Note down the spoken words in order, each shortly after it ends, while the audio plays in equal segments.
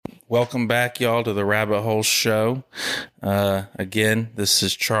Welcome back, y'all, to the Rabbit Hole Show. Again, this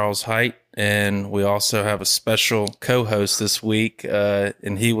is Charles Height, and we also have a special co-host this week,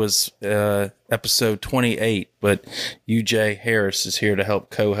 and he was episode 28, but UJ Harris is here to help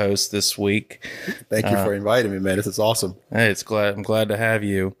co-host this week. Thank you for inviting me, man. This is awesome. Hey, I'm glad to have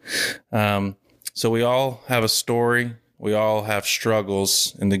you. So we all have a story. We all have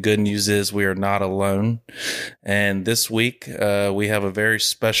struggles, and the good news is we are not alone. And this week, we have a very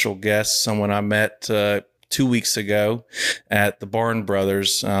special guest, someone I met 2 weeks ago at the Barn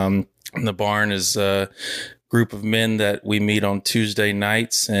Brothers. And the Barn is a group of men that we meet on Tuesday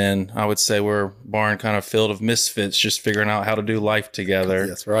nights, and I would say we're a barn kind of filled of misfits, just figuring out how to do life together.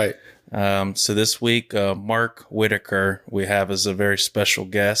 That's right. So this week, Mark Whitacre, we have as a very special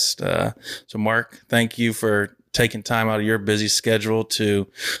guest. So Mark, thank you for taking time out of your busy schedule to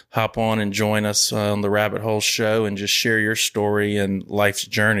hop on and join us on the Rabbit Hole Show and just share your story and life's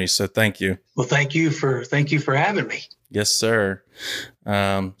journey. So thank you. Well, thank you for having me. Yes, sir.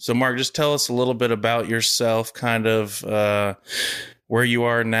 So Mark, just tell us a little bit about yourself, kind of where you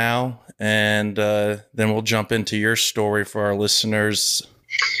are now, and then we'll jump into your story for our listeners.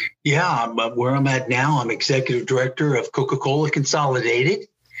 Yeah, where I'm at now, I'm executive director of Coca-Cola Consolidated.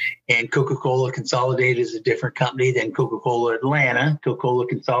 And Coca-Cola Consolidated is a different company than Coca-Cola Atlanta. Coca-Cola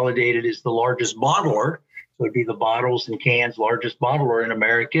Consolidated is the largest bottler. So it'd be the bottles and cans largest bottler in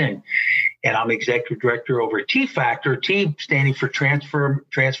America. And I'm executive director over T Factor, T standing for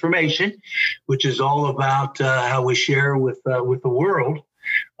transformation, which is all about how we share with the world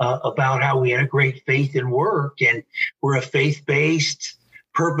about how we integrate faith and work. And we're a faith-based,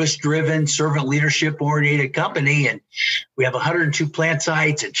 purpose-driven, servant leadership-oriented company, and we have 102 plant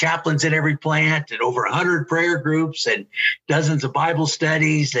sites and chaplains in every plant, and over 100 prayer groups and dozens of Bible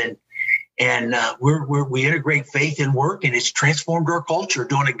studies, and we integrate faith and work, and it's transformed our culture,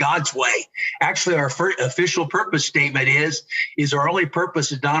 doing it God's way. Actually, our official purpose statement is our only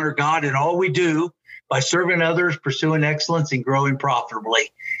purpose is to honor God in all we do by serving others, pursuing excellence, and growing profitably.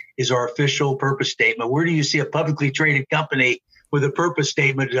 Is our official purpose statement. Where do you see a publicly traded company with a purpose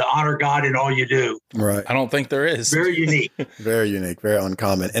statement to honor God in all you do? Right. I don't think there is. Very unique. Very unique, very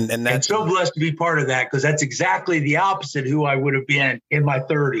uncommon. And I'm so blessed to be part of that, because that's exactly the opposite who I would have been in my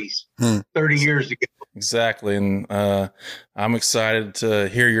 30s, 30 years ago. Exactly. And I'm excited to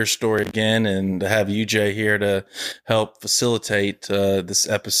hear your story again and to have UJ here to help facilitate this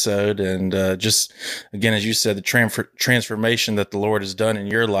episode. And just, again, as you said, the transformation that the Lord has done in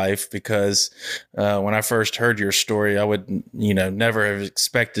your life, because when I first heard your story, I would, never have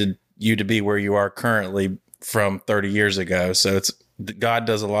expected you to be where you are currently from 30 years ago. So God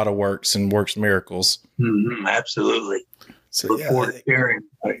does a lot of works and works miracles. Mm-hmm, absolutely. So, look forward to sharing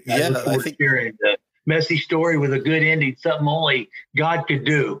the messy story with a good ending, something only God could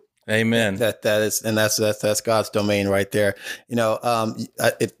do. Amen. That's God's domain right there.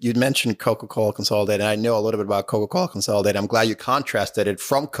 If you mentioned Coca-Cola Consolidated, and I know a little bit about Coca-Cola Consolidated. I'm glad you contrasted it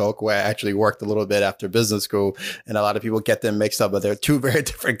from Coke, where I actually worked a little bit after business school, and a lot of people get them mixed up. But they're two very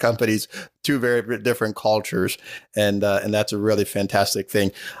different companies, two very different cultures, and that's a really fantastic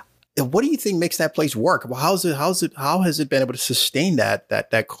thing. What do you think makes that place work? Well, how has it been able to sustain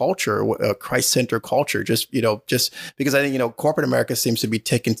that culture, Christ-centered culture? Just because I think, corporate America seems to be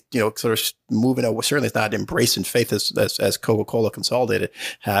taking, sort of moving away. Certainly it's not embracing faith as Coca-Cola Consolidated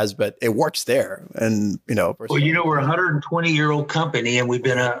has, but it works there. And, well, we're a 120-year-old company, and we've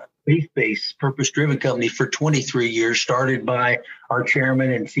been a faith-based, purpose-driven company for 23 years, started by our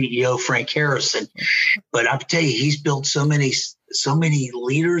chairman and CEO, Frank Harrison. But I'll tell you, he's built so many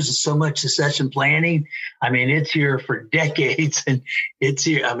leaders and so much succession planning. I mean, it's here for decades, and it's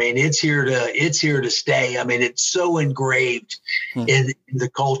here. I mean, it's here to stay. I mean, it's so engraved in the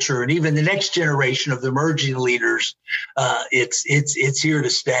culture, and even the next generation of the emerging leaders. It's here to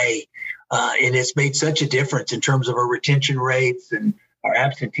stay, and it's made such a difference in terms of our retention rates and our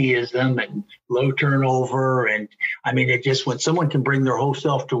absenteeism and low turnover. And I mean, it just, when someone can bring their whole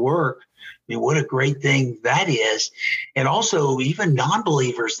self to work, I mean, what a great thing that is. And also, even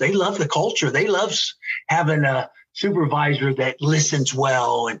non-believers, they love the culture. They love having a supervisor that listens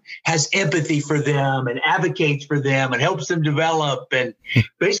well and has empathy for them and advocates for them and helps them develop, and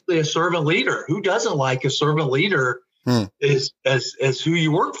basically a servant leader. Who doesn't like a servant leader as who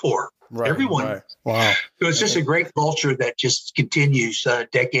you work for? Right, everyone. Right. Wow. So it's just a great culture that just continues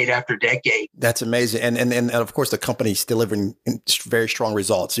decade after decade. That's amazing. And of course, the company's delivering very strong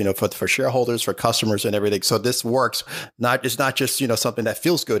results, for shareholders, for customers and everything. So this works. It's not just, something that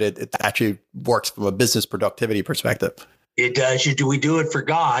feels good. It actually works from a business productivity perspective. It does. We do it for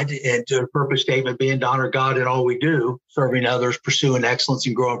God, and the purpose statement being to honor God in all we do, serving others, pursuing excellence,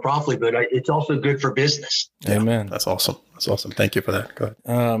 and growing profitably. But it's also good for business. Amen. That's awesome. That's awesome. Thank you for that. Go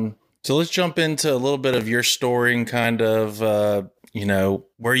ahead. So let's jump into a little bit of your story and kind of,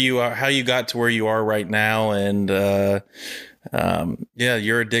 where you are, how you got to where you are right now. And,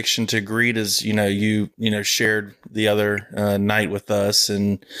 your addiction to greed is, you shared the other night with us,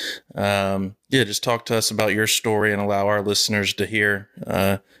 and, just talk to us about your story and allow our listeners to hear,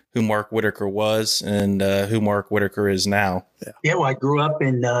 who Mark Whitacre was and who Mark Whitacre is now. Well, I grew up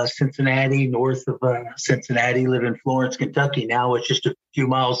in Cincinnati, north of Cincinnati, live in Florence, Kentucky. Now it's just a few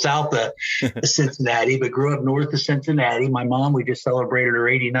miles south of Cincinnati, but grew up north of Cincinnati. My mom, we just celebrated her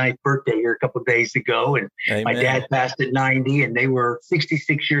 89th birthday here a couple of days ago. And Amen. My dad passed at 90, and they were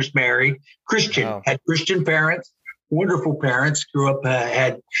 66 years married, Christian, Wow. Had Christian parents. Wonderful parents. Grew up,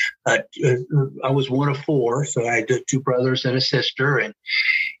 I was one of four, so I had two brothers and a sister, and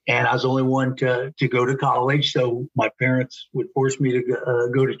I was the only one to go to college. So my parents would force me to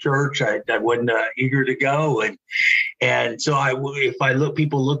go to church. I wasn't eager to go, and so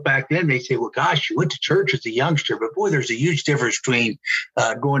people look back then, they say, "Well, gosh, you went to church as a youngster," but boy, there's a huge difference between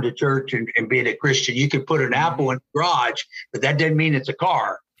going to church and being a Christian. You can put an apple in the garage, but that doesn't mean it's a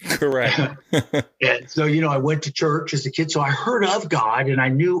car. Correct. And so, I went to church as a kid. So I heard of God and I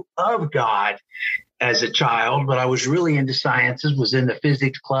knew of God as a child, but I was really into sciences, was in the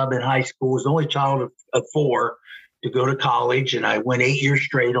physics club in high school, was the only child of four to go to college. And I went 8 years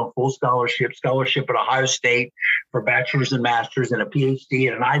straight on full scholarship at Ohio State for bachelor's and master's and a PhD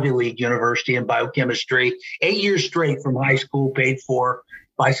at an Ivy League university in biochemistry. 8 years straight from high school, paid for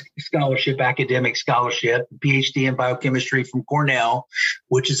by scholarship, academic scholarship, PhD in biochemistry from Cornell,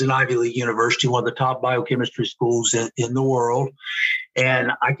 which is an Ivy League university, one of the top biochemistry schools in the world.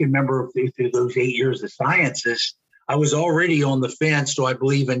 And I can remember through those 8 years of sciences, I was already on the fence, do I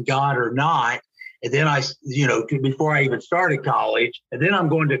believe in God or not? And then before I even started college, and then I'm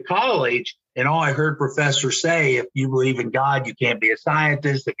going to college, and all I heard professors say, if you believe in God, you can't be a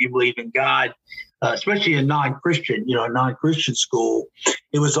scientist. If you believe in God, especially in non-Christian school,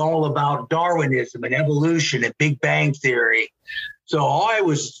 it was all about Darwinism and evolution and Big Bang Theory. So all I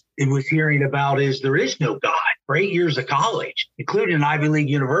was hearing about is there is no God for 8 years of college, including an Ivy League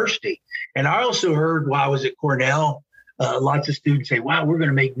university. And I also heard while I was at Cornell, lots of students say, wow, we're going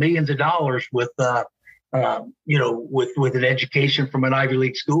to make millions of dollars with an education from an Ivy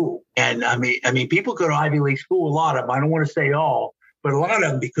League school. And I mean, people go to Ivy League school, a lot of them, I don't want to say all, but a lot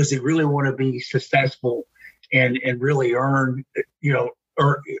of them because they really want to be successful and really earn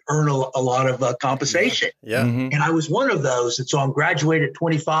a lot of compensation. Yeah. Mm-hmm. And I was one of those. And so I'm graduated at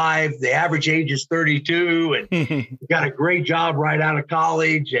 25. The average age is 32 and got a great job right out of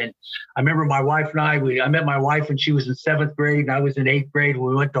college. And I remember my wife and I met my wife when she was in 7th grade and I was in 8th grade.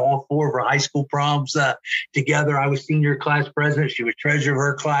 We went to all 4 of her high school proms together. I was senior class president. She was treasurer of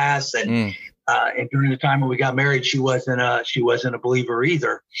her class. And during the time when we got married, she wasn't a believer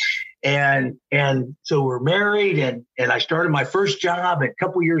either. And so we're married and I started my first job. And a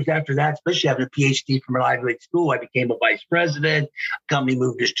couple of years after that, especially having a PhD from an Ivy League school, I became a vice president. The company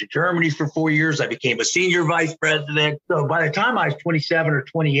moved us to Germany for 4 years. I became a senior vice president. So by the time I was 27 or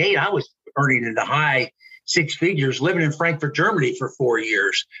 28, I was earning in the high 6 figures, living in Frankfurt, Germany for 4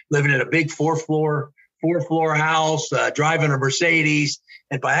 years, living in a big four floor house, driving a Mercedes.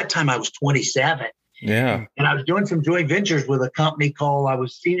 And by that time I was 27. Yeah. And I was doing some joint ventures with a company I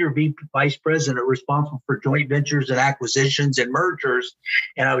was senior vice president responsible for joint ventures and acquisitions and mergers.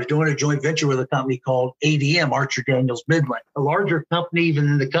 And I was doing a joint venture with a company called ADM, Archer Daniels Midland, a larger company even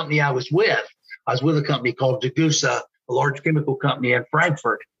than the company I was with. I was with a company called Degussa, a large chemical company in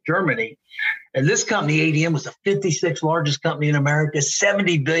Frankfurt, Germany. And this company, ADM, was the 56th largest company in America,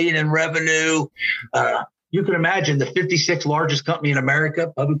 $70 billion in revenue. You can imagine the 56th largest company in America,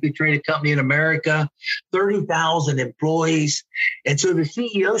 publicly traded company in America, 30,000 employees. And so the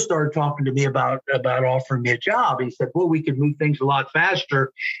CEO started talking to me about offering me a job. He said, well, we could move things a lot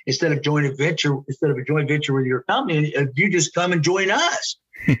faster instead of a joint venture with your company. You just come and join us.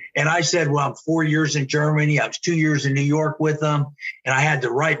 And I said, well, I'm 4 years in Germany. I was 2 years in New York with them. And I had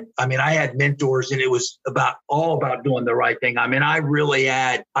I had mentors and it was all about doing the right thing. I mean, I really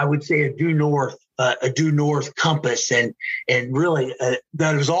had, I would say a due north compass and really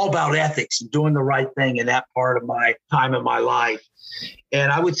that it was all about ethics and doing the right thing in that part of my time in my life.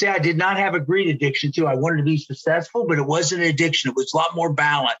 And I would say I did not have a greed addiction too. I wanted to be successful, but it wasn't an addiction. It was a lot more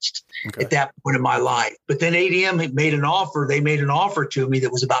balanced at that point in my life. But then ADM had made an offer. They made an offer to me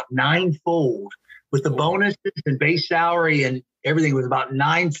that was about 9-fold with the bonuses and base salary and Everything was about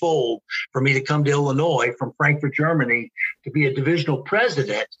ninefold for me to come to Illinois from Frankfurt, Germany, to be a divisional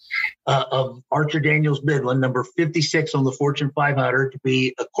president of Archer Daniels Midland, number 56 on the Fortune 500, to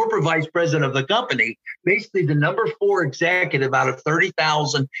be a corporate vice president of the company, basically the number 4 executive out of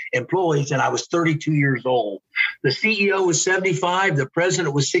 30,000 employees, and I was 32 years old. The CEO was 75, the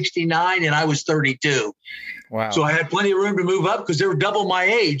president was 69, and I was 32. Wow. So I had plenty of room to move up because they were double my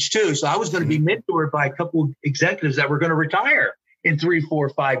age too. So I was going to be mentored by a couple of executives that were going to retire in 3, 4,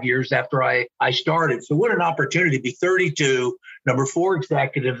 5 years after I started. So what an opportunity to be 32, number 4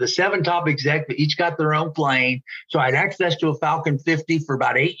 executive, the 7 top executives, each got their own plane. So I had access to a Falcon 50 for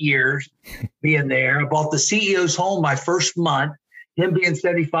about 8 years being there. I bought the CEO's home my first month. Him being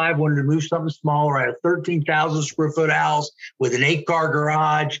 75, wanted to move something smaller. I had a 13,000 square foot house with an 8-car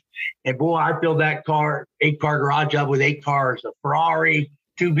garage. And boy, I filled that 8-car garage up with 8 cars, a Ferrari,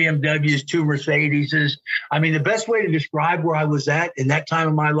 2 BMWs, 2 Mercedeses. I mean, the best way to describe where I was at in that time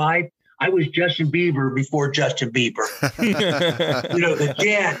of my life, I was Justin Bieber before Justin Bieber. The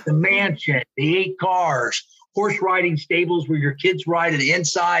jet, the mansion, the 8 cars, horse riding stables where your kids ride at the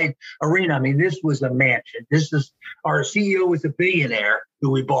inside arena. I mean, this was a mansion. Our CEO was a billionaire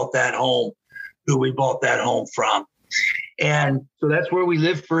who we bought that home from. And so that's where we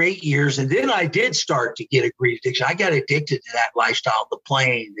lived for 8 years. And then I did start to get a greed addiction. I got addicted to that lifestyle, the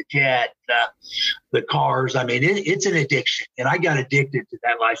plane, the jet, the cars. I mean, it's an addiction. And I got addicted to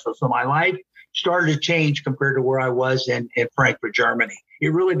that lifestyle. So my life started to change compared to where I was in Frankfurt, Germany.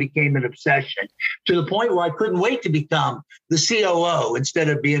 It really became an obsession to the point where I couldn't wait to become the COO instead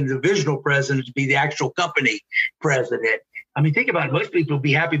of being the divisional president, to be the actual company president. I mean, think about it. Most people would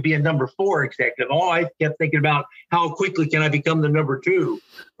be happy being number 4 executive. All I kept thinking about, how quickly can I become the number 2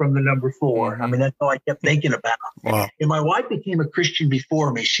 from the number 4? I mean, that's all I kept thinking about. Wow. And my wife became a Christian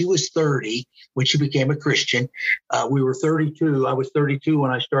before me. She was 30 when she became a Christian. We were 32. I was 32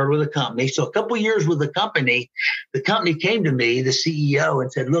 when I started with the company. So a couple of years with the company came to me, the CEO,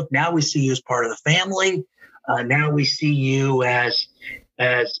 and said, look, now we see you as part of the family. Now we see you as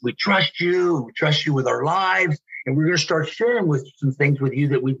we trust you with our lives. And we're going to start sharing with some things with you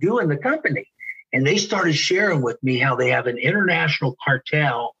that we do in the company. And they started sharing with me how they have an international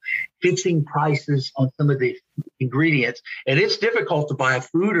cartel fixing prices on some of the ingredients. And it's difficult to buy a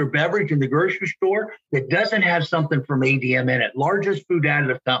food or beverage in the grocery store that doesn't have something from ADM in it. Largest food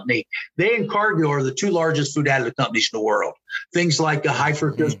additive company. They and Cargill are the 2 largest food additive companies in the world. Things like a high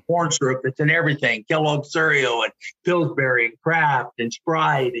fructose corn syrup that's in everything, Kellogg's cereal and Pillsbury and Kraft and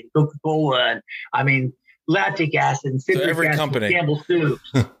Sprite and Coca-Cola. And I mean, lactic acid and citric every acid, company. Campbell's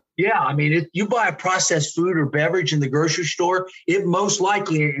soups. Yeah, I mean, if you buy a processed food or beverage in the grocery store, it most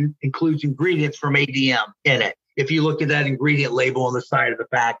likely includes ingredients from ADM in it. If you look at that ingredient label on the side of the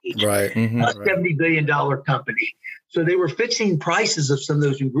package, Right. $70 billion company. So they were fixing prices of some of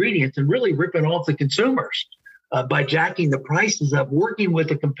those ingredients and really ripping off the consumers by jacking the prices up, working with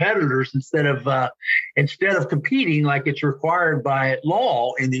the competitors instead of competing like it's required by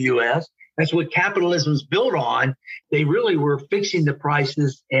law in the U.S. That's what capitalism is built on. They really were fixing the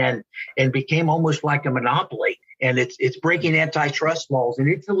prices and became almost like a monopoly. And it's breaking antitrust laws, and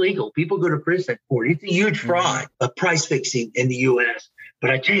it's illegal. People go to prison for it. It's a huge fraud of price fixing in the U.S.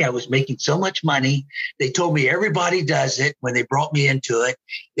 But I tell you, I was making so much money. They told me everybody does it when they brought me into it.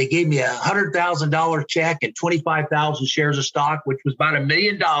 They gave me $100,000 check and 25,000 shares of stock, which was about $1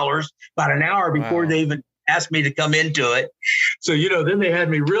 million, about an hour before they even asked me to come into it. So, then they had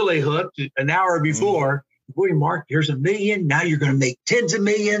me really hooked an hour before. Boy, Mark, here's $1 million. Now you're going to make tens of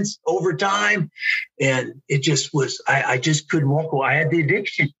millions over time. And it just was, I just couldn't walk away. I had the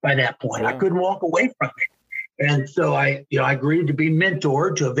addiction by that point. I couldn't walk away from it. And so I agreed to be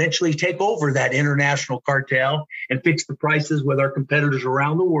mentored to eventually take over that international cartel and fix the prices with our competitors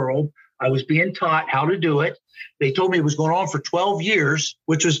around the world. I was being taught how to do it. They told me it was going on for 12 years,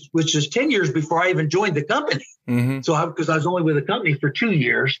 which is 10 years before I even joined the company. So because I was only with the company for 2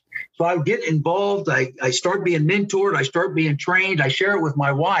 years. So I would get involved. I start being mentored. I start being trained. I share it with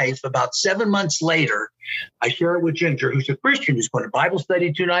my wife. About 7 months later, I share it with Ginger, who's a Christian, who's going to Bible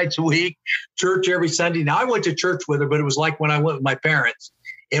study 2 nights a week, church every Sunday. Now, I went to church with her, but it was like when I went with my parents,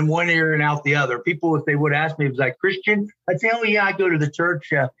 in one ear and out the other. People, if they would ask me, was I Christian? I'd say, oh, yeah, I go to the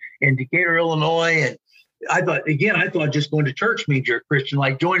church in Decatur, Illinois. And I thought just going to church means you're a Christian,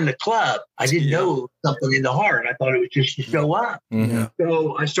 like joining the club. I didn't know something in the heart. I thought it was just to show up.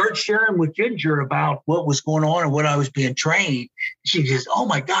 So I started sharing with Ginger about what was going on and what I was being trained. She says, oh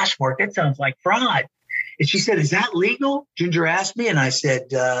my gosh, Mark, that sounds like fraud. And she said, is that legal? Ginger asked me. And I said,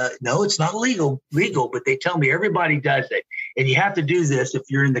 no, it's not legal, but they tell me everybody does it. And you have to do this if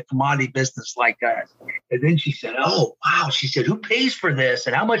you're in the commodity business like us. And then she said, oh, wow. She said, who pays for this?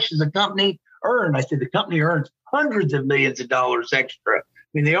 And how much does the company earn? I said, the company earns hundreds of millions of dollars extra. I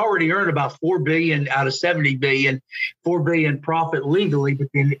mean, they already earn about $4 billion out of $70 billion, $4 billion profit legally, but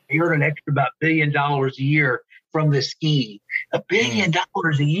then they earn an extra about $1 billion a year from this scheme. $1 billion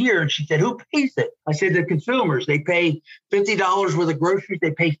a year. And she said, who pays it? I said, the consumers. They pay $50 worth of groceries.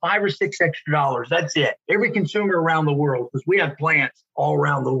 They pay $5 or $6 extra dollars. That's it. Every consumer around the world, because we have plants all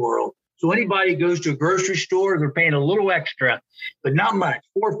around the world. So anybody goes to a grocery store, they're paying a little extra, but not much,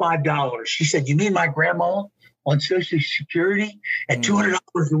 $4 or $5. She said, you mean my grandma on Social Security at $200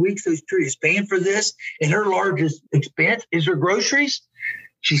 a week, so she's paying for this, and her largest expense is her groceries?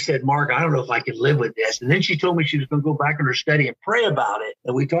 She said, Mark, I don't know if I can live with this. And then she told me she was going to go back in her study and pray about it.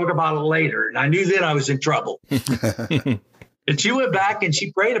 And we talk about it later. And I knew then I was in trouble. And she went back and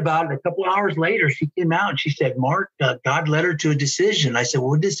she prayed about it. A couple of hours later, she came out and she said, Mark, God led her to a decision. I said, well,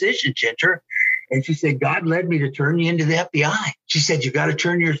 what decision, Ginger? And she said, God led me to turn you into the FBI. She said, you got to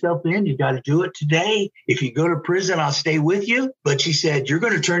turn yourself in. You got to do it today. If you go to prison, I'll stay with you. But she said, you're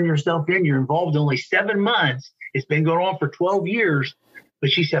going to turn yourself in. You're involved only 7 months. It's been going on for 12 years. But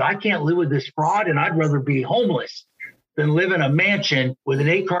she said, I can't live with this fraud, and I'd rather be homeless than live in a mansion with an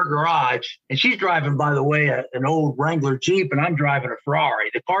 8-car garage. And she's driving, by the way, an old Wrangler Jeep, and I'm driving a Ferrari.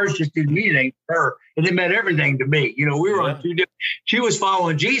 The cars just didn't mean anything to her, and it meant everything to me. You know, we were on two different. She was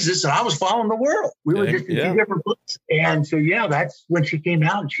following Jesus, and I was following the world. We were just in two different places. And so, that's when she came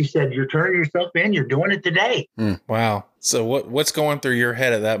out, and she said, you're turning yourself in. You're doing it today. Wow. So what's going through your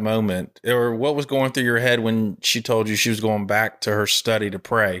head at that moment? Or what was going through your head when she told you she was going back to her study to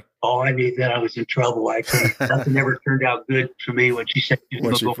pray? Oh, I knew that I was in trouble. Nothing ever turned out good for me when she said she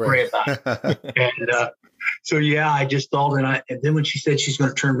was going to go pray about it. And so, I just thought, and then when she said she's going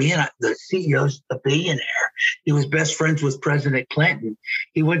to turn me in, the CEO's a billionaire. He was best friends with President Clinton.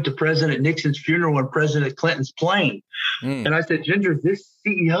 He went to President Nixon's funeral on President Clinton's plane. And I said, Ginger, this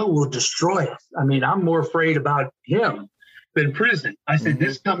CEO will destroy us. I mean, I'm more afraid about him than prison. I said,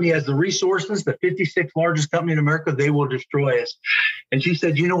 this company has the resources, the 56th largest company in America, they will destroy us. And she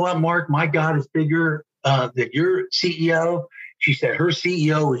said, you know what, Mark, my God is bigger than your CEO. She said, her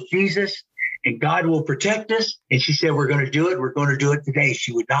CEO is Jesus, and God will protect us. And she said, we're going to do it. We're going to do it today.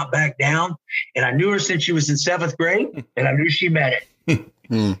 She would not back down. And I knew her since she was in 7th grade, and I knew she meant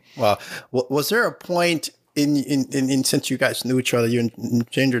it. Wow. Was there a point in since you guys knew each other, you and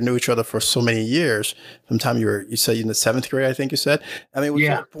Ginger knew each other for so many years, from time you said in the 7th grade, I think you said. I mean,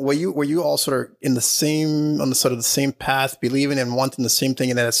 were you all sort of on the same path, believing and wanting the same thing,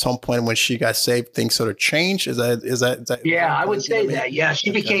 and then at some point when she got saved, things sort of changed? Is that? Yeah, I would say that. Yeah,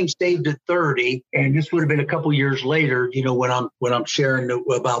 she became saved at 30, and this would have been a couple years later. You know, when I'm sharing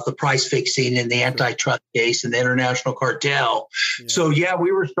about the price fixing and the antitrust case and the international cartel. Yeah. So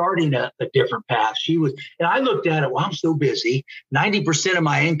we were starting a different path. She was. And I looked at it, well, I'm so busy. 90% of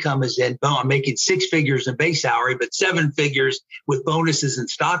my income is I'm making 6 figures in base salary, but 7 figures with bonuses and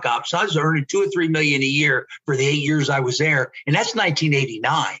stock options. So I was earning $2 or $3 million a year for the 8 years I was there. And that's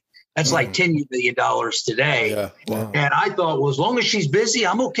 1989. That's like $10 million today. Yeah. Wow. And I thought, well, as long as she's busy,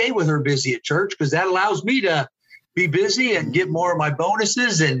 I'm okay with her busy at church, because that allows me to be busy and get more of my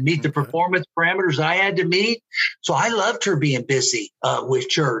bonuses and meet the performance parameters I had to meet. So I loved her being busy with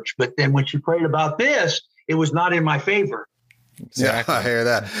church. But then when she prayed about this, it was not in my favor. Exactly. Yeah, I hear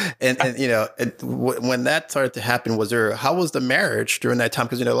that. And when that started to happen, how was the marriage during that time?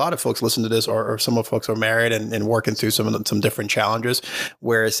 Because, a lot of folks listen to this, or some of folks are married and working through some different challenges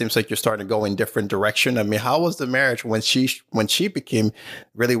where it seems like you're starting to go in different direction. I mean, how was the marriage when she became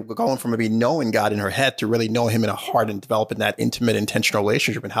really going from maybe knowing God in her head to really knowing him in her heart and developing that intimate, intentional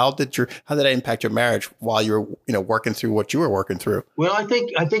relationship? And how did that impact your marriage while you were, working through what you were working through? Well, I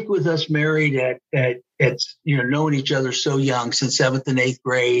think with us married at knowing each other so young, since 7th and 8th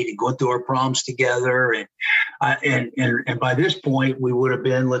grade, and going through our proms together, and by this point we would have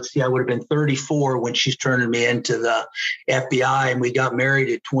been, I would have been 34 when she's turning me into the FBI, and we got married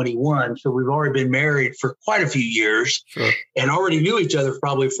at 21. So we've already been married for quite a few years, and already knew each other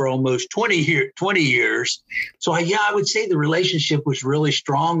probably for almost 20 years. So I would say the relationship was really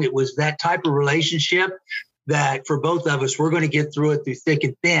strong. It was that type of relationship that for both of us, we're going to get through it through thick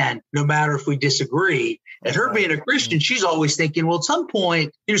and thin, no matter if we disagree. And her being a Christian, she's always thinking, well, at some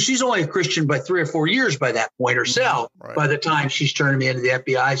point, she's only a Christian by 3 or 4 years by that point herself, by the time she's turning me into the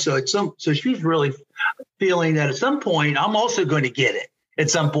FBI. So she's really feeling that at some point, I'm also going to get it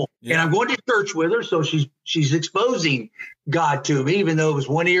at some point. Yeah. And I'm going to church with her. So she's exposing God to me, even though it was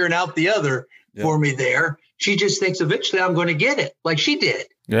one ear and out the other. for me there. She just thinks eventually I'm going to get it, like she did.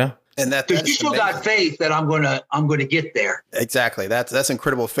 Yeah. And that she still got faith that I'm going to get there. Exactly. That's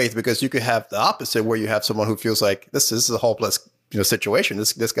incredible faith, because you could have the opposite, where you have someone who feels like this is a hopeless situation.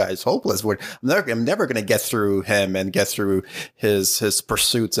 This guy is hopeless. I'm never going to get through him and get through his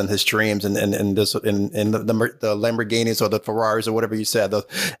pursuits and his dreams and the Lamborghinis or the Ferraris or whatever you said,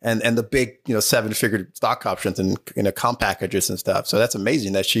 and the big 7-figure stock options and comp packages and stuff. So that's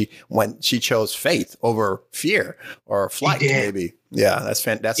amazing that she chose faith over fear or flight, maybe. Yeah, that's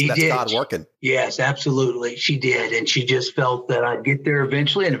fantastic. That's God working. Yes, absolutely. She did. And she just felt that I'd get there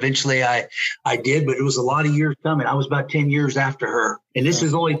eventually. And eventually I did, but it was a lot of years coming. I was about 10 years after her. And this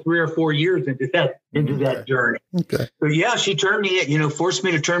is only 3 or 4 years into that journey. Okay. So yeah, she turned me, forced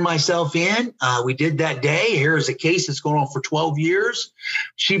me to turn myself in. We did that day. Here's a case that's going on for 12 years.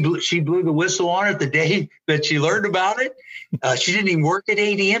 She blew the whistle on it the day that she learned about it. She didn't even work at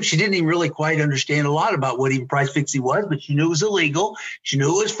ADM. She didn't even really quite understand a lot about what even price fixing was, but she knew it was illegal. She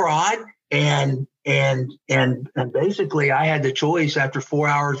knew it was fraud. And basically I had the choice after 4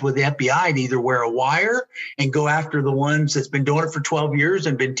 hours with the FBI to either wear a wire and go after the ones that's been doing it for 12 years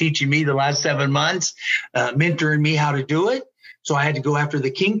and been teaching me the last 7 months, mentoring me how to do it. So I had to go after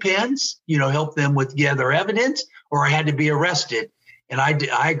the kingpins, help them with gather evidence, or I had to be arrested. And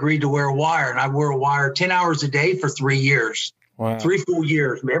I agreed to wear a wire, and I wore a wire 10 hours a day for 3 years. Wow. 3 full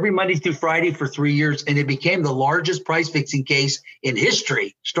years, every Monday through Friday for 3 years. And it became the largest price fixing case in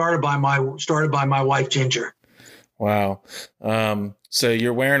history, started by my wife, Ginger. Wow. So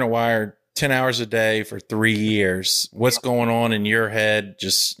you're wearing a wire 10 hours a day for 3 years. What's going on in your head?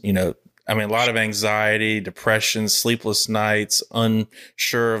 Just, a lot of anxiety, depression, sleepless nights,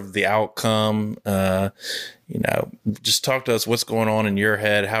 unsure of the outcome. Just talk to us. What's going on in your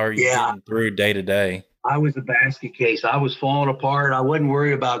head? How are you getting through day to day? I was a basket case. I was falling apart. I wasn't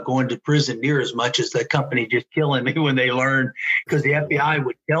worried about going to prison near as much as the company just killing me when they learned, because the FBI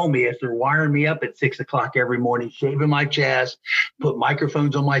would tell me as they're wiring me up at 6 o'clock every morning, shaving my chest, put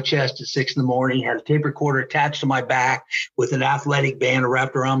microphones on my chest at 6 in the morning, had a tape recorder attached to my back with an athletic band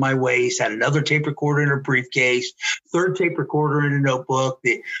wrapped around my waist, had another tape recorder in a briefcase, third tape recorder in a notebook.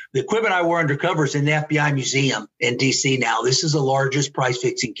 The equipment I wore undercover is in the FBI museum in DC now. This is the largest price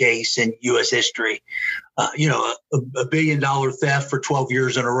fixing case in U.S. history. A $1 billion theft for 12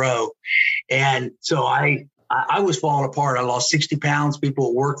 years in a row. And so I was falling apart. I lost 60 pounds. People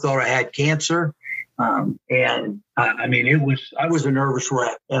at work thought I had cancer. I was a nervous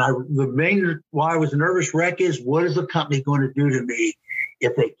wreck. And the main why I was a nervous wreck is, what is the company going to do to me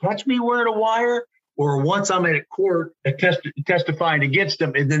if they catch me wearing a wire, or once I'm at a court testifying against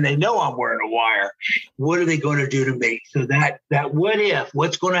them and then they know I'm wearing a wire? What are they going to do to me? So that what if,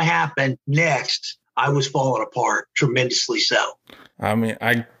 what's going to happen next? I was falling apart tremendously so.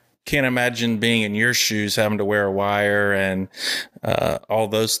 I can't imagine being in your shoes, having to wear a wire and all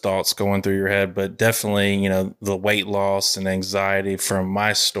those thoughts going through your head. But definitely, the weight loss and anxiety from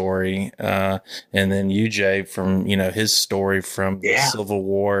my story, and then you, Jay, from his story from the Civil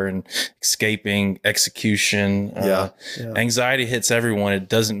War and escaping execution. Anxiety hits everyone. It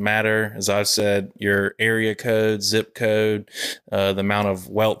doesn't matter, as I've said, your area code, zip code, the amount of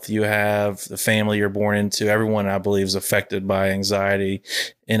wealth you have, the family you're born into. Everyone, I believe, is affected by anxiety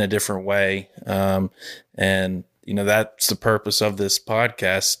in a different way. And that's the purpose of this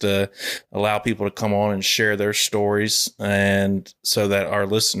podcast, to allow people to come on and share their stories, and so that our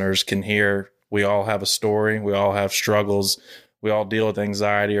listeners can hear we all have a story. We all have struggles. We all deal with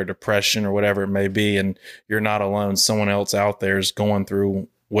anxiety or depression or whatever it may be. And you're not alone. Someone else out there is going through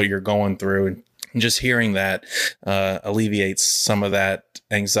what you're going through. And just hearing that alleviates some of that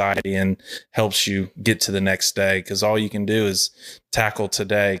anxiety and helps you get to the next day, because all you can do is tackle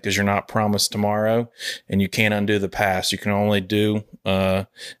today, because you're not promised tomorrow, and you can't undo the past. You can only do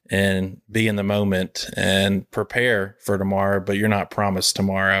and be in the moment and prepare for tomorrow, but you're not promised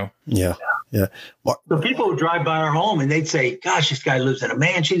tomorrow. Yeah. So people would drive by our home and they'd say, gosh, this guy lives in a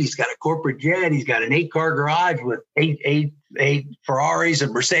mansion. He's got a corporate jet. He's got an 8-car garage with eight Ferraris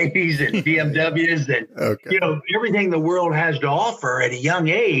and Mercedes and BMWs and, everything the world has to offer at a young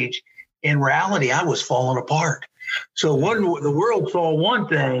age. In reality, I was falling apart. So the world saw one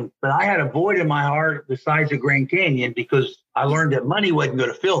thing, but I had a void in my heart the size of Grand Canyon, because I learned that money wasn't going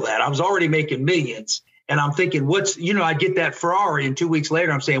to fill that. I was already making millions. And I'm thinking, I get that Ferrari, and 2 weeks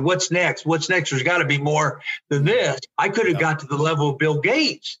later, I'm saying, what's next? What's next? There's got to be more than this. I could have got to the level of Bill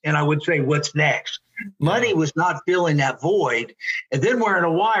Gates, and I would say, what's next? Money was not filling that void. And then wearing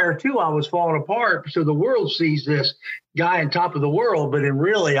a wire too, I was falling apart. So the world sees this guy on top of the world, but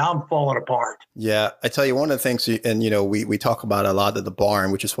really I'm falling apart. Yeah, I tell you, one of the things, and we talk about a lot at the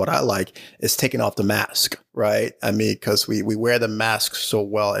barn, which is what I like, is taking off the mask, right? I mean, because we wear the mask so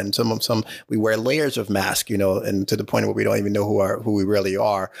well, and some we wear layers of mask, and to the point where we don't even know who we really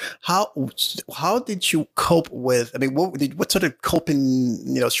are. How did you cope with? I mean, what sort of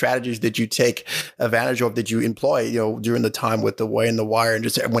coping strategies did you take advantage of? Did you employ during the time with the way in the wire, and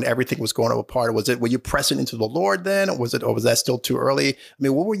just when everything was going apart? Were you pressing into the Lord then, or was that still too early? I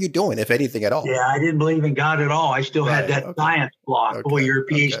mean, what were you doing, if anything at all? Yeah, I didn't believe in God at all. I still had that science block. Okay. Boy, you're a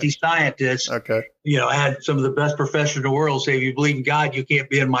PhD scientist. Okay. I had some of the best professors in the world say, if you believe in God, you can't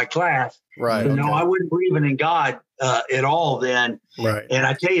be in my class. Right. But no, I wasn't believing in God at all then. Right. And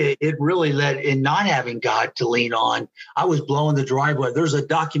I tell you, it really led in not having God to lean on. I was blowing the driveway. There's a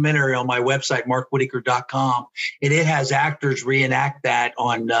documentary on my website, markwhitacre.com, and it has actors reenact that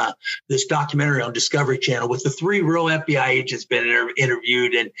on this documentary on Discovery Channel with the 3 real FBI agents been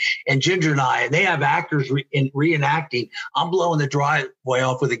interviewed and Ginger and I, and they have actors reenacting. I'm blowing the driveway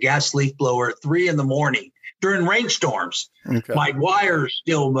off with a gas leaf blower at 3 a.m. during rainstorms. Okay. My wires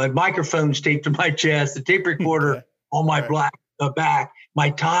still, my microphone's taped to my chest, the tape recorder on my black back, my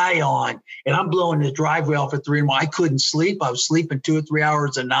tie on, and I'm blowing the driveway off at 3 a.m. I couldn't sleep. I was sleeping 2 or 3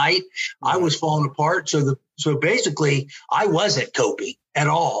 hours a night. I was falling apart. So basically, I wasn't coping at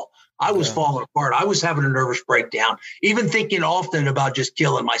all. I was falling apart. I was having a nervous breakdown, even thinking often about just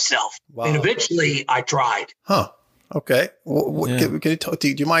killing myself. Wow. And eventually, I tried. Huh. Okay.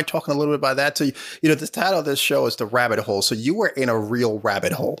 Do you mind talking a little bit about that? So, the title of this show is The Rabbit Hole. So you were in a real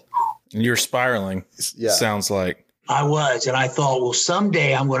rabbit hole. You're spiraling. Yeah. Sounds like. I was. And I thought, well,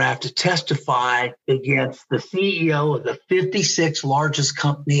 someday I'm going to have to testify against the CEO of the 56th largest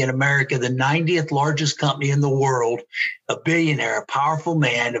company in America, the 90th largest company in the world, a billionaire, a powerful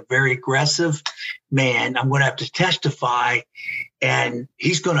man, a very aggressive man. I'm going to have to testify, and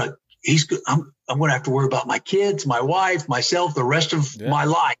I'm going to have to worry about my kids, my wife, myself, the rest of my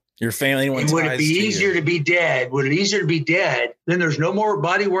life. Your family. And would it be easier to be dead? Would it easier to be dead? Then there's no more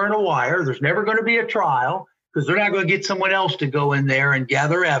body wearing a wire. There's never going to be a trial because they're not going to get someone else to go in there and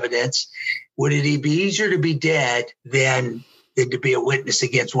gather evidence. Would it be easier to be dead than to be a witness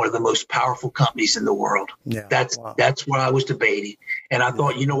against one of the most powerful companies in the world? Yeah, that's what I was debating. And I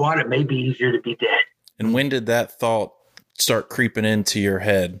thought, you know what? It may be easier to be dead. And when did that thought start creeping into your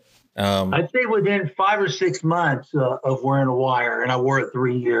head? I'd say within 5 or 6 months of wearing a wire, and I wore it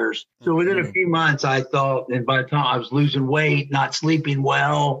 3 years. So within a few months, I thought, and by the time I was losing weight, not sleeping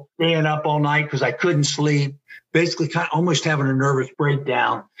well, staying up all night because I couldn't sleep, basically kind of almost having a nervous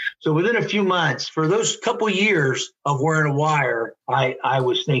breakdown. So within a few months, for those couple years of wearing a wire, I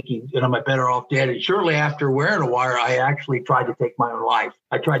was thinking, am I better off dead? And shortly after wearing a wire, I actually tried to take my own life.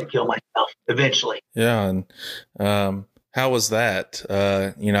 I tried to kill myself eventually. Yeah. And, how was that?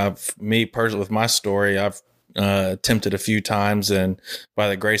 Me personally, with my story, I've attempted a few times, and by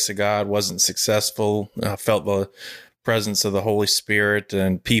the grace of God, wasn't successful. I felt the presence of the Holy Spirit,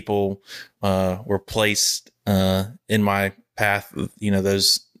 and people were placed in my path.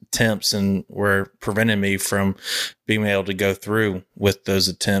 Those attempts, and were preventing me from being able to go through with those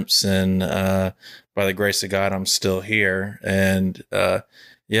attempts. And by the grace of God, I'm still here. And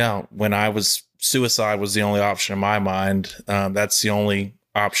when I was suicide was the only option in my mind. That's the only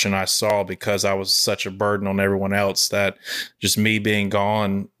option I saw, because I was such a burden on everyone else that just me being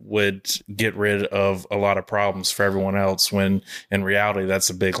gone would get rid of a lot of problems for everyone else, when in reality,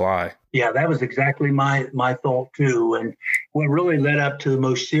 that's a big lie. Yeah, that was exactly my thought too. And what really led up to the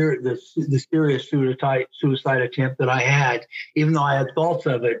most serious suicide attempt that I had, even though I had thoughts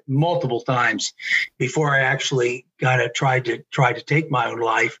of it multiple times before I actually tried to take my own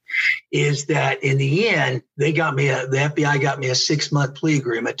life, is that in the end, the FBI got me a 6-month plea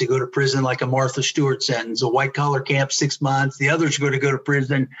agreement to go to prison, like a Martha Stewart sentence, a white collar camp, 6 months. The others are going to go to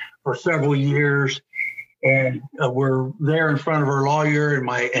prison for several years. And we're there in front of our lawyer,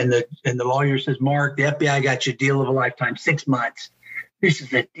 and the lawyer says, Mark, the FBI got you a deal of a lifetime, 6 months. This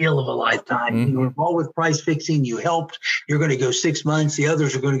is a deal of a lifetime. Mm-hmm. You were involved with price fixing. You helped. You're going to go 6 months. The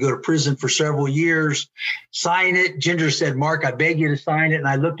others are going to go to prison for several years. Sign it. Ginger said, Mark, I beg you to sign it. And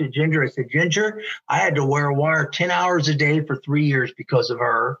I looked at Ginger. I said, Ginger, I had to wear a wire 10 hours a day for 3 years because of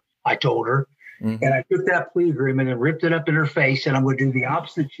her. I told her. Mm-hmm. And I took that plea agreement and ripped it up in her face, and I'm going to do the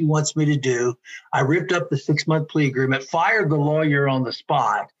opposite she wants me to do. I ripped up the 6-month plea agreement, fired the lawyer on the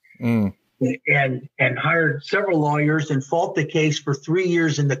spot, and hired several lawyers and fought the case for 3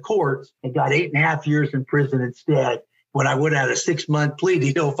 years in the courts, and got 8.5 years in prison instead, when I would have had a 6-month plea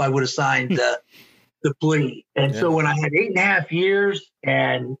deal if I would have signed the plea. And so when I had 8.5 years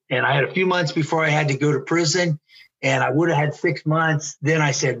and I had a few months before I had to go to prison, and I would have had 6 months. Then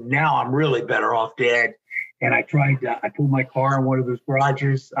I said, now I'm really better off dead. And I pulled my car in one of those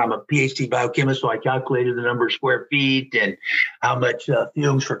garages. I'm a PhD biochemist, so I calculated the number of square feet and how much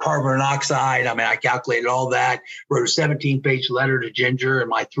fumes for carbon monoxide. I mean, I calculated all that, wrote a 17-page letter to Ginger and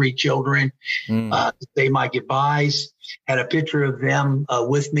my 3 children to say my goodbyes, had a picture of them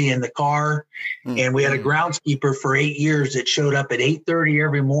with me in the car. And we had a groundskeeper for 8 years that showed up at 8:30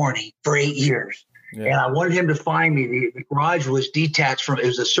 every morning for 8 years. Yeah. And I wanted him to find me. The garage was detached it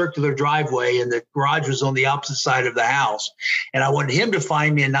was a circular driveway, and the garage was on the opposite side of the house. And I wanted him to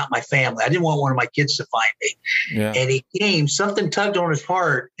find me and not my family. I didn't want one of my kids to find me. Yeah. And he came, something tugged on his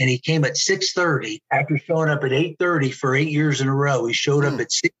heart, and he came at 6:30 after showing up at 8:30 for 8 years in a row. He showed up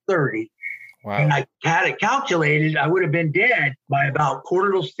at 6:30. Wow. And I had it calculated, I would have been dead by about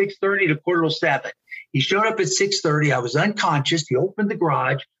 6:30 to 7:15. He showed up at 6:30. I was unconscious. He opened the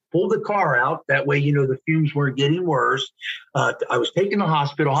garage, pulled the car out. That way, the fumes weren't getting worse. I was taken to the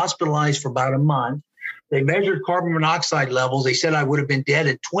hospital, hospitalized for about a month. They measured carbon monoxide levels. They said I would have been dead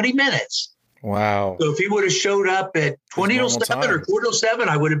in 20 minutes. Wow. So if he would have showed up at 20 to 7 or 7:15,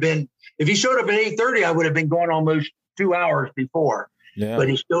 I would have been, if he showed up at 8:30, I would have been gone almost 2 hours before. Yeah. But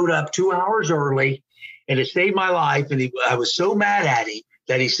he showed up 2 hours early, and it saved my life. And I was so mad at him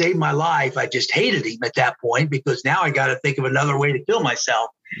that he saved my life. I just hated him at that point, because now I got to think of another way to kill myself.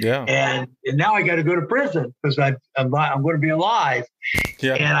 Yeah. And now I got to go to prison because I'm going to be alive.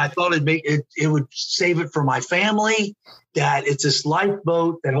 Yeah. And I thought it would save it for my family, that it's this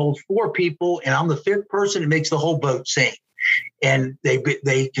lifeboat that holds 4 people, and I'm the 5th person. It makes the whole boat sink. And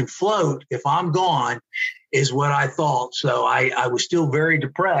they can float if I'm gone, is what I thought. So I was still very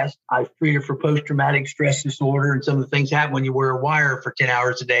depressed. I was treated for post-traumatic stress disorder, and some of the things happen when you wear a wire for 10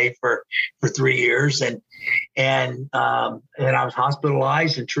 hours a day for 3 years. And I was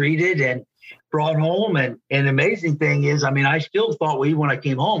hospitalized and treated and brought home. And the amazing thing is, I still thought, even when I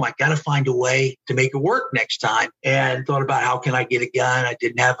came home, I got to find a way to make it work next time, and thought about how can I get a gun. I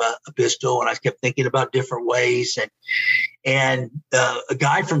didn't have a pistol, and I kept thinking about different ways. And a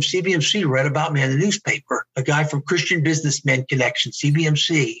guy from CBMC read about me in the newspaper, a guy from Christian Businessmen Connection,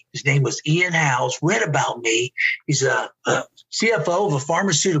 CBMC. His name was Ian Howes, read about me. He's a CFO of a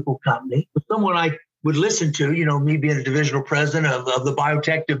pharmaceutical company, someone I would listen to, me being a divisional president of the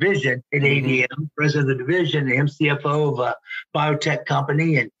biotech division at ADM, president of the division, the CFO of a biotech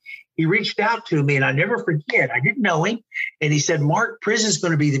company. And he reached out to me, and I never forget, I didn't know him. And he said, Mark, prison is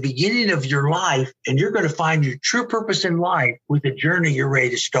going to be the beginning of your life, and you're going to find your true purpose in life with the journey you're ready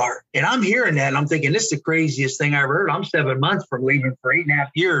to start. And I'm hearing that, and I'm thinking, this is the craziest thing I ever heard. I'm 7 months from leaving for 8.5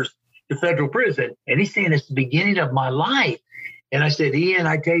 years to federal prison. And he's saying it's the beginning of my life. And I said, Ian,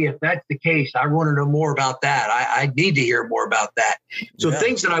 I tell you, if that's the case, I want to know more about that. I need to hear more about that. So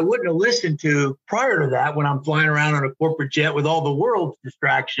things that I wouldn't have listened to prior to that, when I'm flying around on a corporate jet with all the world's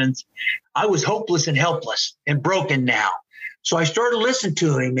distractions, I was hopeless and helpless and broken now. So I started listening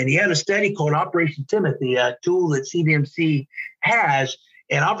to him, and he had a study called Operation Timothy, a tool that CBMC has.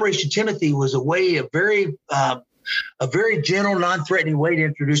 And Operation Timothy was a very gentle, non-threatening way to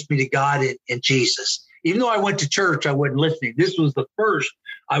introduce me to God and Jesus. Even though I went to church, I wasn't listening. This was the first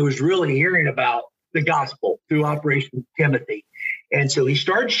I was really hearing about the gospel through Operation Timothy. And so he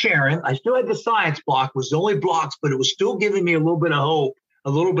started sharing. I still had the science block, was the only blocks, but it was still giving me a little bit of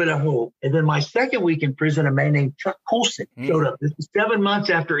hope. And then my second week in prison, a man named Chuck Colson showed up. This was 7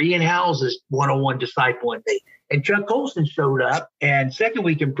 months after Ian Howes' one-on-one discipling me. And Chuck Colson showed up, and second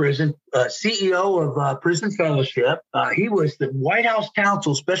week in prison, CEO of Prison Fellowship. He was the White House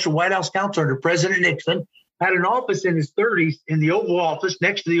counsel, special White House counsel under President Nixon, had an office in his 30s in the Oval Office,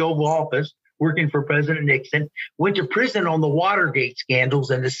 next to the Oval Office, working for President Nixon, went to prison on the Watergate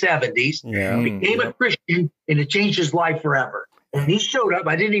scandals in the 70s, became a Christian, and it changed his life forever. And he showed up.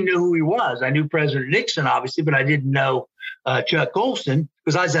 I didn't even know who he was. I knew President Nixon, obviously, but I didn't know Chuck Colson,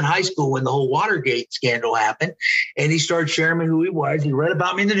 because I was in high school when the whole Watergate scandal happened. And he started sharing me who he was. He read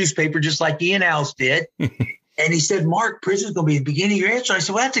about me in the newspaper, just like Ian Howes did. And he said, Mark, prison's going to be the beginning of your answer. I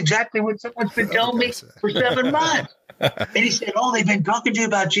said, well, that's exactly what someone's been telling me for 7 months. And he said, oh, they've been talking to you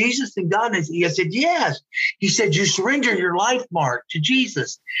about Jesus and God. And I said, yes. He said, you surrender your life, Mark, to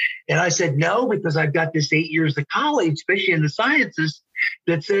Jesus. And I said, no, because I've got this 8 years of college, especially in the sciences,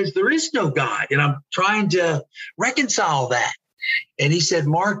 that says there is no God. And I'm trying to reconcile that. And he said,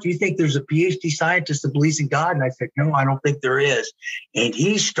 Mark, do you think there's a PhD scientist that believes in God? And I said, no, I don't think there is. And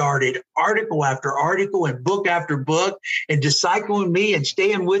he started article after article and book after book and discipling me and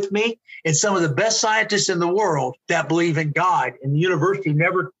staying with me. And some of the best scientists in the world that believe in God. And the university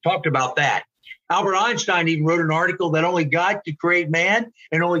never talked about that. Albert Einstein even wrote an article that only God could create man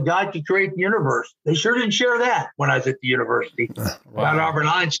and only God could create the universe. They sure didn't share that when I was at the university about Albert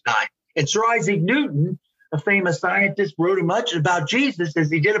Einstein. And Sir Isaac Newton, a famous scientist, wrote as much about Jesus as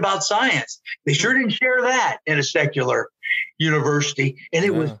he did about science. They sure didn't share that in a secular university. And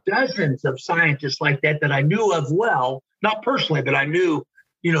it was dozens of scientists like that I knew of well, not personally, but I knew,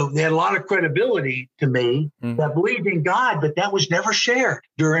 they had a lot of credibility to me that believed in God, but that was never shared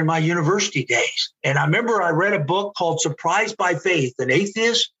during my university days. And I remember I read a book called Surprised by Faith, an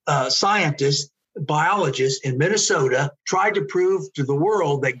atheist scientist, biologist in Minnesota tried to prove to the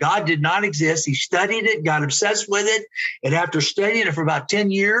world that God did not exist. He studied it, got obsessed with it. And after studying it for about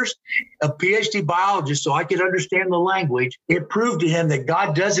 10 years, a PhD biologist, so I could understand the language, it proved to him that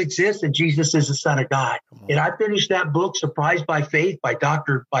God does exist and Jesus is the Son of God. And I finished that book, Surprised by Faith, by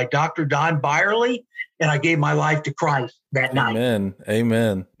Dr. Don Byerly. And I gave my life to Christ that night.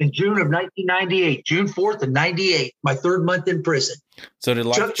 Amen. In June of 1998, June 4th of 98, my third month in prison. So did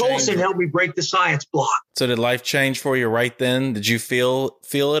life Chuck Colson helped me break the science block. So did life change for you right then? Did you feel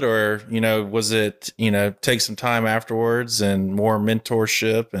it, or was it take some time afterwards and more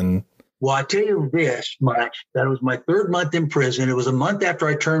mentorship and? Well, I tell you this much, that it was my third month in prison. It was a month after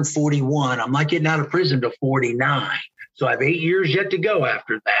I turned 41. I'm not getting out of prison till 49. So I have 8 years yet to go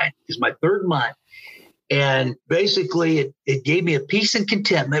after that. It's my third month. And basically, it gave me a peace and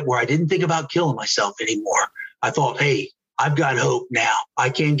contentment where I didn't think about killing myself anymore. I thought, hey, I've got hope now.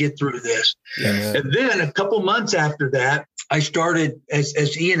 I can get through this. Yeah. And then a couple months after that, I started,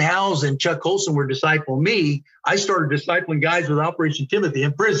 as Ian Howes and Chuck Colson were discipling me, I started discipling guys with Operation Timothy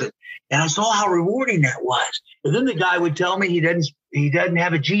in prison. And I saw how rewarding that was. And then the guy would tell me he doesn't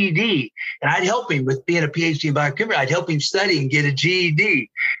have a GED. And I'd help him with being a PhD in biochemistry. I'd help him study and get a GED.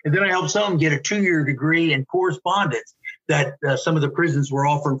 And then I helped some get a 2-year degree in correspondence that some of the prisons were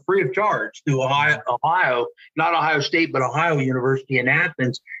offering free of charge through Ohio, not Ohio State, but Ohio University in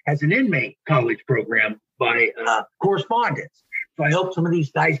Athens has an inmate college program by correspondence. So I helped some of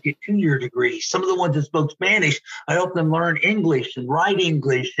these guys get 2-year degrees. Some of the ones that spoke Spanish, I helped them learn English and write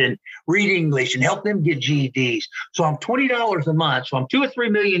English and read English and help them get GEDs. So I'm $20 a month. So I'm $2 or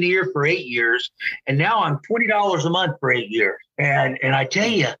 $3 million a year for 8 years. And now I'm $20 a month for 8 years. And I tell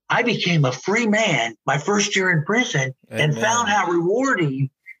you, I became a free man my first year in prison. Amen. And found how rewarding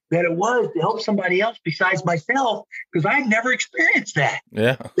that it was to help somebody else besides myself, because I'd never experienced that.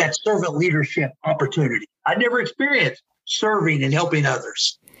 Yeah. That servant leadership opportunity. I'd never experienced serving and helping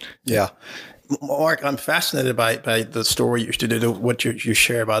others. Yeah. Mark, I'm fascinated by the story what you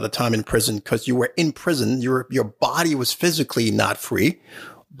share about the time in prison, because you were in prison, your body was physically not free,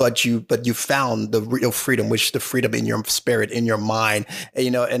 but you found the real freedom, which the freedom in your spirit, in your mind,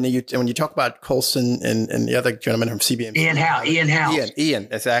 and then when you talk about Colson and the other gentleman from CBN, Ian Howes. Ian,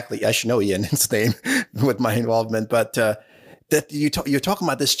 exactly. I should know Ian, his name, with my involvement, but that you're talking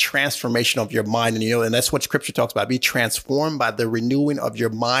about this transformation of your mind, and that's what Scripture talks about: be transformed by the renewing of your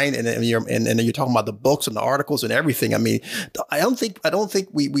mind, and then you're talking about the books and the articles and everything. I mean, I don't think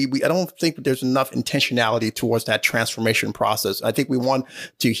there's enough intentionality towards that transformation process. I think we want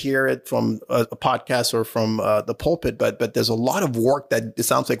to hear it from a podcast or from the pulpit, but there's a lot of work that it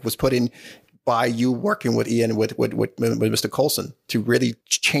sounds like was put in by you working with Ian, with Mr. Colson, to really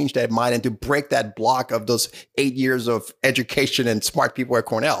change that mind and to break that block of those 8 years of education and smart people at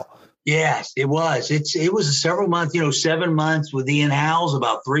Cornell. Yes, it was. It was a several months, 7 months with Ian Howes,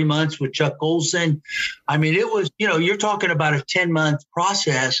 about 3 months with Chuck Colson. I mean, it was, you're talking about a 10-month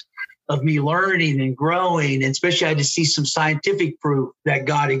process of me learning and growing, and especially I had to see some scientific proof that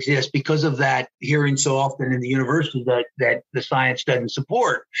God exists because of that hearing so often in the university that the science doesn't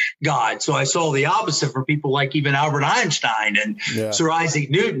support God. So I saw the opposite from people like even Albert Einstein and Sir Isaac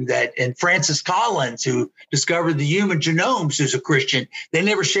Newton and Francis Collins, who discovered the human genomes, who's a Christian. They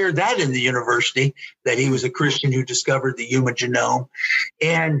never shared that in the university, that he was a Christian who discovered the human genome.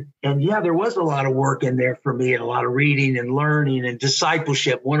 And yeah, there was a lot of work in there for me, and a lot of reading and learning and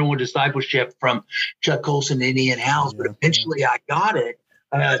discipleship, one-on-one discipleship from Chuck Colson and Ian Howes. But eventually I got it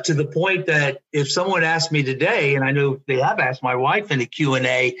to the point that if someone asked me today, and I know they have asked my wife in a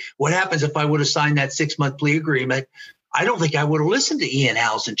Q&A, what happens if I would have signed that 6-month plea agreement? I don't think I would have listened to Ian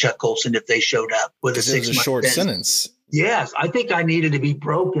Howes and Chuck Colson if they showed up with a 6-month short sentence. Yes, I think I needed to be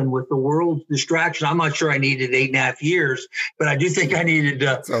broken with the world's distraction. I'm not sure I needed 8.5 years, but I do think I needed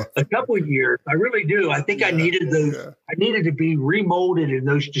a couple of years. I really do. I think I needed those. Yeah. I needed to be remolded and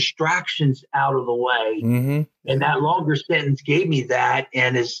those distractions out of the way. Mm-hmm. And that longer sentence gave me that.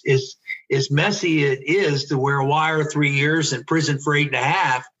 And as messy it is to wear a wire 3 years and prison for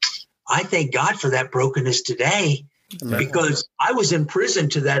 8.5, I thank God for that brokenness today. because I was in prison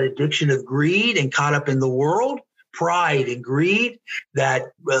to that addiction of greed and caught up in the world, pride and greed,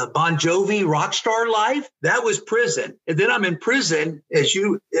 that Bon Jovi rock star life. That was prison. And then I'm in prison, as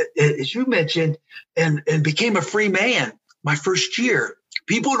you mentioned, and became a free man my first year.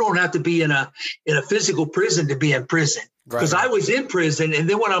 People don't have to be in a physical prison to be in prison. Because I was in prison, and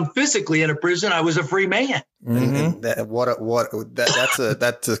then when I'm physically in a prison, I was a free man. And that's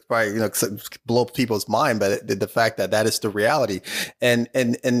probably blow people's mind, but the fact that is the reality. And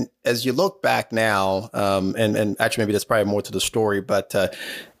as you look back now, and actually maybe that's probably more to the story, but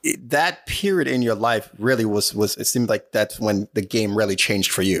that period in your life really was it seemed like that's when the game really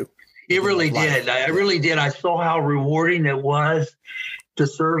changed for you. It really did. I really did. I saw how rewarding it was to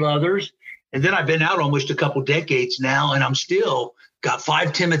serve others. And then I've been out almost a couple decades now, and I'm still got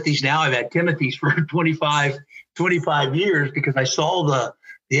 5 Timothys now. I've had Timothys for 25 years because I saw the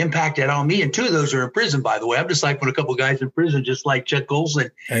impact it had on me. And 2 of those are in prison, by the way. I'm discipling a couple guys in prison, just like Chuck Golson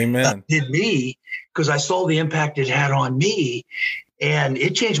did me, because I saw the impact it had on me. And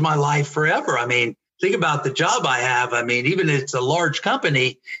it changed my life forever. I mean, think about the job I have. I mean, even if it's a large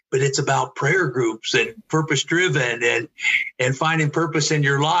company, but it's about prayer groups and purpose driven and finding purpose in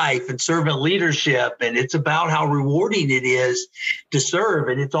your life and servant leadership. And it's about how rewarding it is to serve.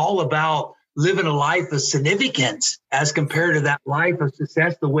 And it's all about living a life of significance as compared to that life of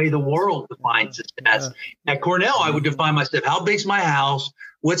success, the way the world defines success. At Cornell, I would define myself, how big's my house?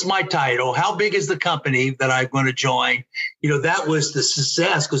 What's my title? How big is the company that I'm going to join? That was the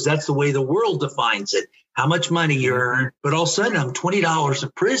success, because that's the way the world defines it. How much money you earn. But all of a sudden, I'm $20 in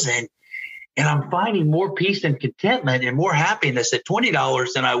prison, and I'm finding more peace and contentment and more happiness at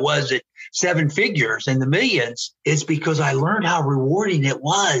 $20 than I was at 7 figures and the millions. It's because I learned how rewarding it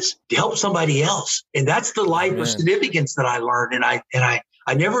was to help somebody else. And that's the life of significance that I learned. And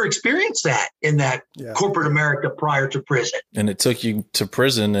I never experienced that in that corporate America prior to prison. And it took you to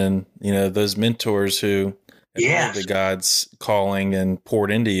prison, and those mentors who heard the God's calling and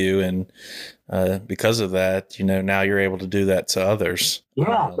poured into you, and because of that, now you're able to do that to others.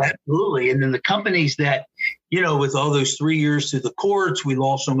 Yeah, absolutely. And then the companies that, with all those 3 years through the courts, we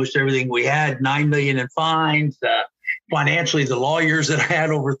lost almost everything we had, $9 million in fines. Financially, the lawyers that I had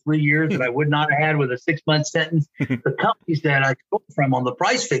over 3 years that I would not have had with a 6-month sentence. The companies that I stole from on the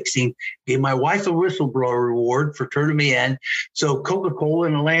price fixing gave my wife a whistleblower reward for turning me in. So Coca-Cola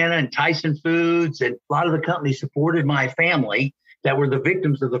in Atlanta and Tyson Foods and a lot of the companies supported my family that were the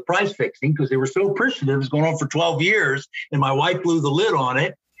victims of the price fixing, because they were so appreciative. It was going on for 12 years, and my wife blew the lid on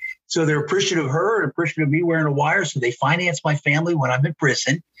it. So they're appreciative of her and appreciative of me wearing a wire. So they financed my family when I'm in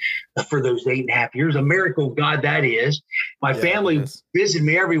prison for those 8.5 years. A miracle of God, that is. My family visited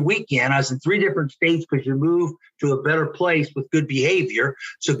me every weekend. I was in 3 different states, because you move to a better place with good behavior.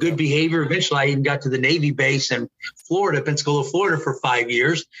 So good behavior. Eventually, I even got to the Navy base in Florida, Pensacola, Florida for 5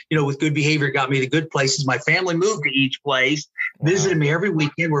 years. With good behavior got me to good places. My family moved to each place, visited me every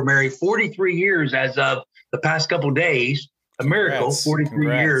weekend. We're married 43 years as of the past couple of days. A miracle,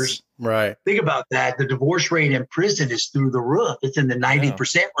 43 years. Right. Think about that. The divorce rate in prison is through the roof. It's in the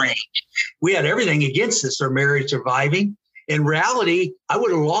 90% range. We had everything against us, our marriage surviving. In reality, I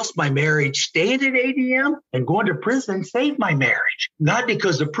would have lost my marriage staying at ADM, and going to prison saved my marriage. Not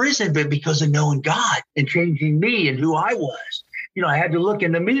because of prison, but because of knowing God and changing me and who I was. I had to look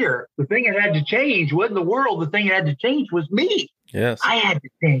in the mirror. The thing that had to change wasn't the world. The thing that had to change was me. Yes. I had to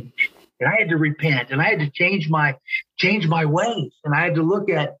change. And I had to repent, and I had to change my ways. And I had to look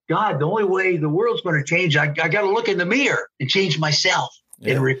at God. The only way the world's going to change, I got to look in the mirror and change myself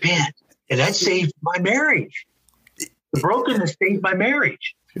and repent. And that saved my marriage. The brokenness saved my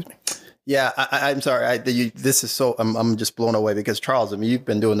marriage. Excuse me. Yeah, I'm sorry. This is so. I'm just blown away, because Charles, you've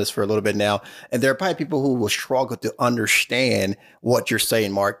been doing this for a little bit now, and there are probably people who will struggle to understand what you're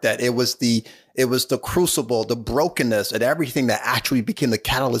saying, Mark. That it was the crucible, the brokenness, and everything that actually became the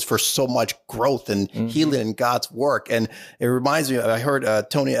catalyst for so much growth and healing in God's work. And it reminds me. I heard Dr.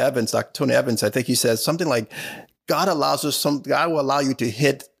 Tony Evans. I think he says something like, God will allow you to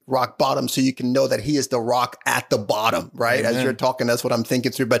hit rock bottom so you can know that he is the rock at the bottom, right? Amen. As you're talking, that's what I'm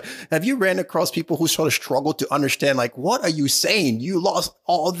thinking through. But have you ran across people who sort of struggle to understand, like, what are you saying? You lost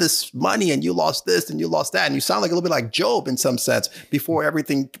all this money, and you lost this, and you lost that. And you sound like a little bit like Job in some sense before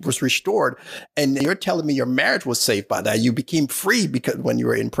everything was restored. And you're telling me your marriage was saved by that. You became free because when you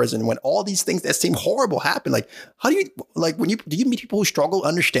were in prison, when all these things that seem horrible happened. Like, how do you, like, do you meet people who struggle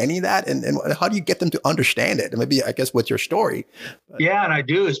understanding that? And how do you get them to understand it? And maybe, I guess, with your story. Yeah, and I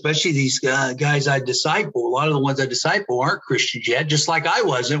do, especially these guys I disciple. A lot of the ones I disciple aren't Christians yet, just like I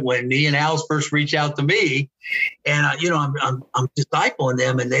wasn't when me and Al's first reached out to me. And I'm discipling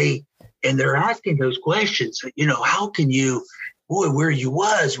them, and they and they're asking those questions. How can you, boy, where you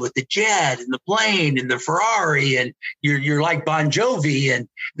was with the jet and the plane and the Ferrari, and you're like Bon Jovi, and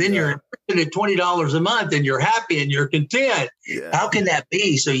then you're at $20 a month and you're happy and you're content. Yeah. How can that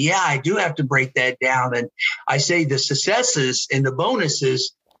be? So I do have to break that down. And I say the successes and the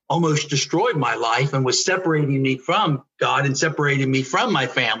bonuses almost destroyed my life and was separating me from God and separating me from my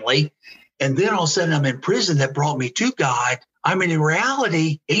family. And then all of a sudden I'm in prison that brought me to God. I mean, in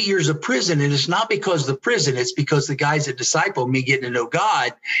reality, 8 years of prison, and it's not because of the prison, it's because the guys that discipled me getting to know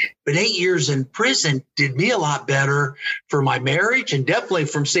God. But 8 years in prison did me a lot better for my marriage and definitely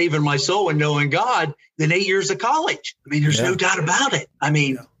from saving my soul and knowing God than 8 years of college. I mean, there's no doubt about it. I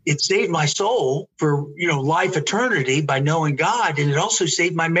mean, it saved my soul for, life eternity by knowing God. And it also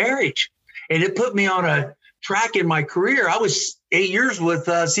saved my marriage. And it put me on a track in my career. I was 8 years with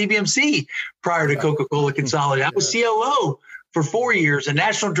CBMC prior to Coca-Cola Consolidated. I was COO for 4 years, a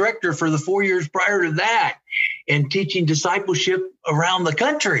national director for the 4 years prior to that, and teaching discipleship around the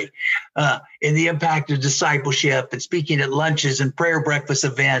country, and the impact of discipleship, and speaking at lunches and prayer breakfast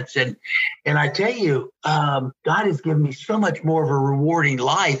events. And I tell you, God has given me so much more of a rewarding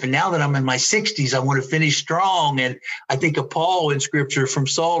life. And now that I'm in my 60s, I want to finish strong. And I think of Paul in scripture, from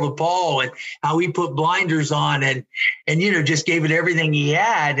Saul to Paul, and how he put blinders on and just gave it everything he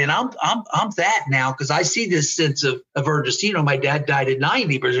had. And I'm that now, because I see this sense of urgency. My dad died at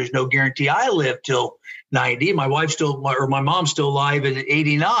 90, but there's no guarantee I live till 90. My mom's still alive at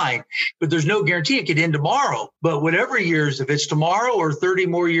 89, but there's no guarantee it could end tomorrow. But whatever years, if it's tomorrow or 30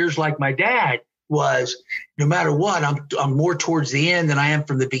 more years like my dad was, no matter what, I'm more towards the end than I am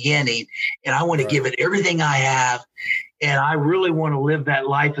from the beginning. And I want to give it everything I have. And I really want to live that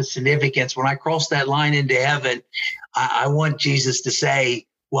life of significance. When I cross that line into heaven, I want Jesus to say,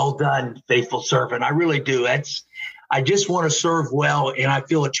 "Well done, faithful servant." I really do. I just want to serve well. And I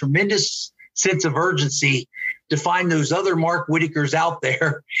feel a tremendous sense of urgency to find those other Mark Whitacres out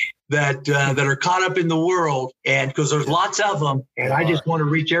there that are caught up in the world, and because there's lots of them. And I just want to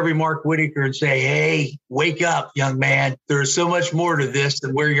reach every Mark Whitacre and say, "Hey, wake up, young man. There's so much more to this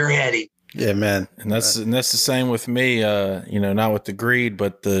than where you're heading." Yeah, man. And that's the same with me, not with the greed,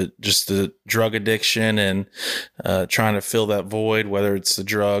 but the drug addiction and trying to fill that void, whether it's the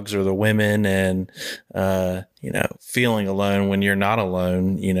drugs or the women, and feeling alone when you're not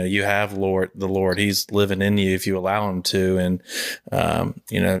alone. You have the Lord, he's living in you if you allow him to.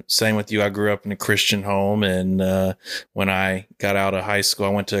 And same with you. I grew up in a Christian home, and when I got out of high school, I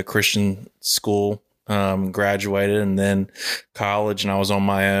went to a Christian school. Graduated, and then college, and I was on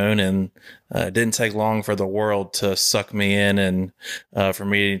my own, and it didn't take long for the world to suck me in, and for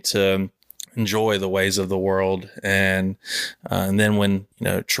me to enjoy the ways of the world. And then when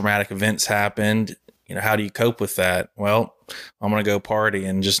traumatic events happened, how do you cope with that? Well, I'm gonna go party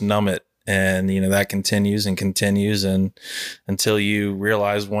and just numb it. And, that continues and continues, and until you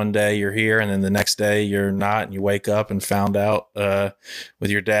realize one day you're here and then the next day you're not, and you wake up and found out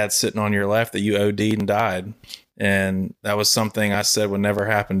with your dad sitting on your left that you OD'd and died. And that was something I said would never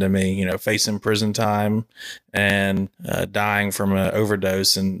happen to me, facing prison time and dying from an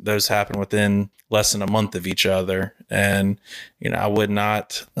overdose. And those happened within less than a month of each other. And, I would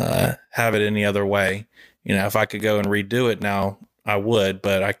not have it any other way. If I could go and redo it now, I would,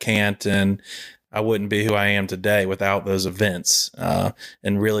 but I can't, and I wouldn't be who I am today without those events,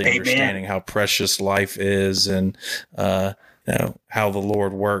 and really understanding how precious life is, and how the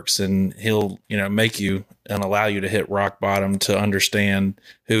Lord works, and he'll make you and allow you to hit rock bottom to understand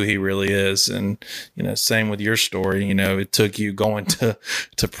who he really is. And same with your story. It took you going to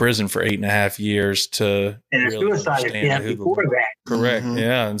prison for 8.5 years to and really a suicide attempt before that. Correct. Mm-hmm.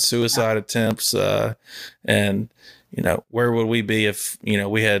 Yeah, and suicide attempts, and where would we be if,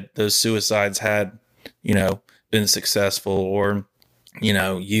 we had those suicides had, been successful, or,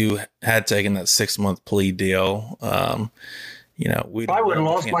 you had taken that 6-month plea deal. We probably would have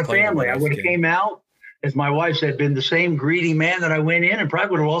lost my family. I would have came out, as my wife said, been the same greedy man that I went in, and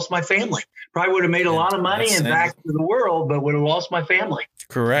probably would have lost my family. Probably would have made a lot of money and back to the world, but would have lost my family.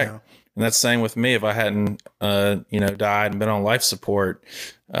 Correct. Yeah. And that's the same with me. If I hadn't, died and been on life support,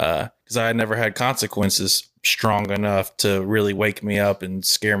 because I had never had consequences strong enough to really wake me up and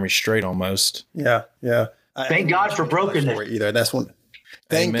scare me straight almost. Yeah. Yeah. Thank God for brokenness. Either. That's one.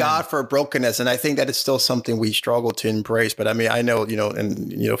 Thank God for brokenness. And I think that is still something we struggle to embrace. But I mean, I know,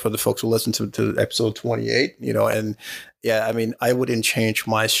 and, for the folks who listen to episode 28, and Yeah, I mean, I wouldn't change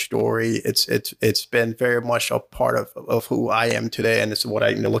my story. It's been very much a part of who I am today, and it's what I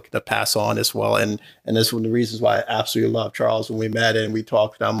looking to pass on as well. And that's one of the reasons why I absolutely love Charles. When we met and we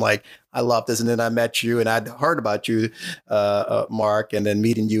talked, I'm like, I love this. And then I met you, and I'd heard about you, Mark, and then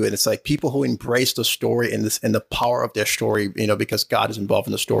meeting you, and it's like people who embrace the story and the power of their story, because God is involved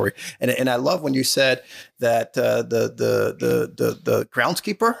in the story. And I love when you said that the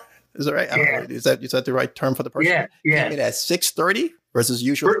groundskeeper. Is that right? Yeah. Is that the right term for the person? Yeah. Came in at 6:30 versus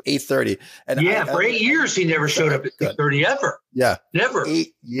usual 8:30. And for 8 years he never showed up at 6:30 ever. Yeah, never.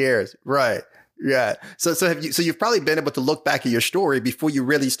 8 years, right? Yeah. So you've probably been able to look back at your story before you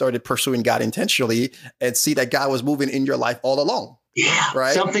really started pursuing God intentionally and see that God was moving in your life all along. Yeah,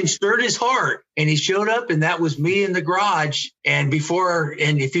 right. Something stirred his heart, and he showed up, and that was me in the garage. And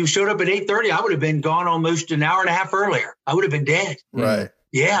if he showed up at 8:30, I would have been gone almost an hour and a half earlier. I would have been dead. Right.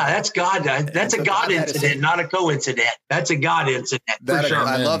 Yeah, that's God. That's a God incident, not a coincidence. That's a God incident. For sure.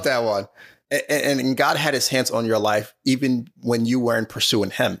 I love that one. And God had his hands on your life even when you weren't pursuing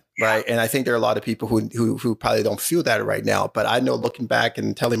him, right? And I think there are a lot of people who probably don't feel that right now. But I know, looking back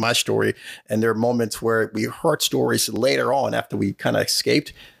and telling my story, and there are moments where we heard stories later on after we kind of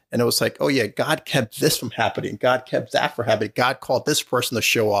escaped, and it was like, oh yeah, God kept this from happening. God kept that from happening. God called this person to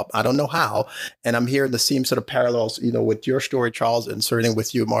show up. I don't know how. And I'm hearing the same sort of parallels, with your story, Charles, and certainly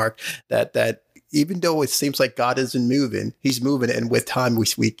with you, Mark, that even though it seems like God isn't moving, he's moving. And with time,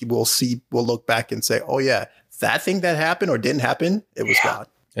 we'll look back and say, oh yeah, that thing that happened or didn't happen, it was God.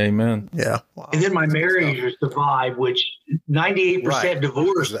 Amen. Yeah. Wow. And then my marriage survived, which 98%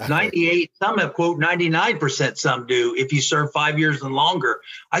 divorce, exactly. 98, some have quote 99%, some do. If you serve 5 years and longer,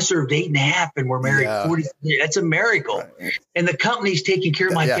 I served 8.5 and we're married 40. That's a miracle. Right. And the company's taking care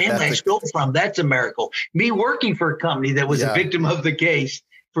of my family I stole from. That's a miracle. Me working for a company that was a victim of the case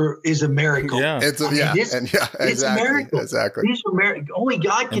is a miracle. Yeah. It's a miracle. Exactly. These are only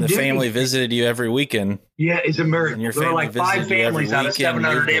God can do. And the family visited you every weekend. Yeah, it's a miracle. And your there are like 5 families out of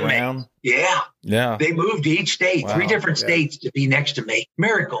 700 inmates. Yeah. They moved to each state, 3 different states to be next to me.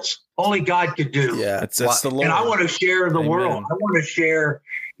 Miracles. Only God could do. Yeah. That's the Lord. And I want to share the world. I want to share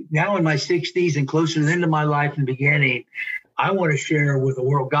now in my 60s and closer to the end of my life and beginning. I want to share with the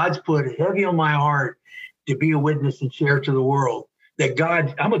world. God's put heavy on my heart to be a witness and share to the world that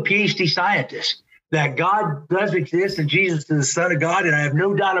God, I'm a PhD scientist, that God does exist and Jesus is the Son of God, and I have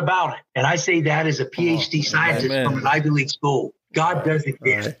no doubt about it. And I say that as a PhD scientist from an Ivy League school. God does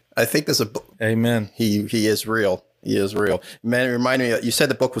exist. Right. I think there's a book. Amen. He is real. He is real. Man, it reminded me, you said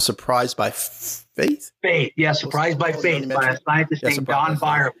the book was Surprised by Faith? Faith, yeah, Surprised by Faith by a scientist named Don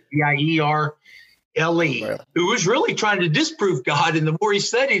Bierle, Bierle. Who was really trying to disprove God. And the more he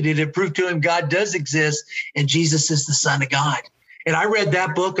studied it, it proved to him God does exist and Jesus is the Son of God. And I read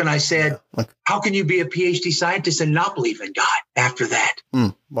that book and I said, how can you be a PhD scientist and not believe in God after that?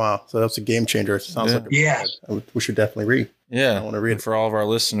 Wow. So that's a game changer. It sounds like we should definitely read. Yeah. I want to read it for all of our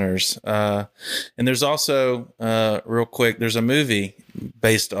listeners. And there's also, real quick, there's a movie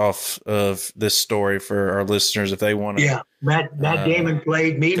based off of this story for our listeners if they want to. Yeah. Matt Damon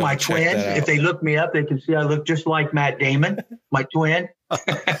played me, my twin. If they look me up, they can see I look just like Matt Damon, my twin.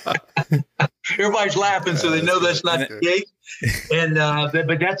 Everybody's laughing, so they know that's not the case. And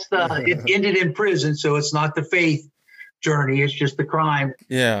but that's it ended in prison, so it's not the faith journey. It's just the crime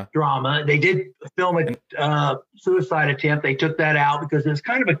drama. They did film a suicide attempt. They took that out because it was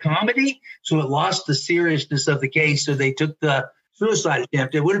kind of a comedy, so it lost the seriousness of the case. So they took the suicide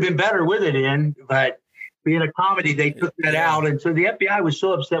attempt. It would have been better with it in, but being a comedy, they took that out. And so the FBI was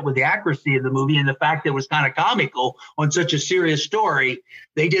so upset with the accuracy of the movie and the fact that it was kind of comical on such a serious story.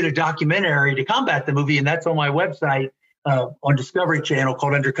 They did a documentary to combat the movie, and that's on my website on Discovery Channel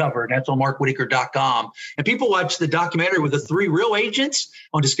called Undercover. And that's on markwhitacre.com. And people watch the documentary with the 3 real agents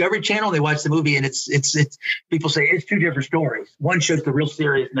on Discovery Channel. They watch the movie, and it's people say it's 2 different stories. One shows the real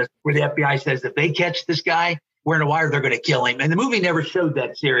seriousness where the FBI says if they catch this guy wearing a wire, they're going to kill him. And the movie never showed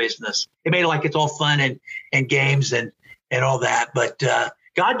that seriousness. It made it like it's all fun and games and all that. But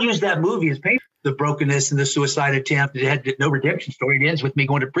God used that movie as painful. The brokenness and the suicide attempt. It had no redemption story. It ends with me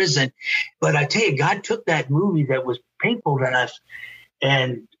going to prison. But I tell you, God took that movie that was painful to us,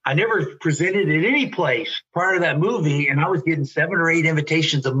 and I never presented it any place prior to that movie. And I was getting 7 or 8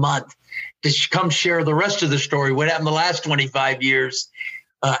 invitations a month to come share the rest of the story, what happened the last 25 years.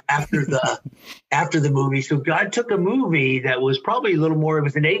 After the movie. So God took a movie that was probably a little more, it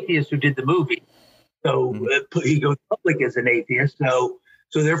was an atheist who did the movie. So he goes public as an atheist. So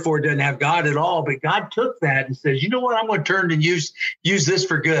therefore it doesn't have God at all. But God took that and says, you know what, I'm going to turn and use this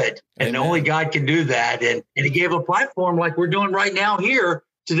for good. And only God can do that. And he gave a platform like we're doing right now here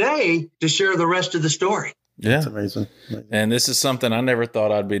today to share the rest of the story. Yeah. That's amazing. And this is something I never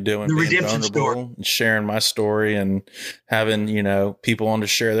thought I'd be doing, The being redemption vulnerable story. and sharing my story and having, people on to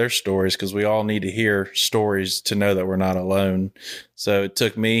share their stories, because we all need to hear stories to know that we're not alone. So it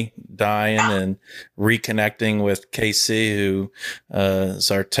took me dying and reconnecting with KC, who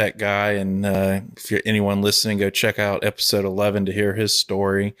is our tech guy. And if you're anyone listening, go check out episode 11 to hear his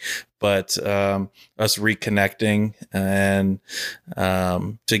story. But us reconnecting and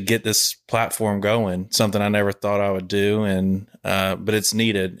to get this platform going, something I never thought I would do, and but it's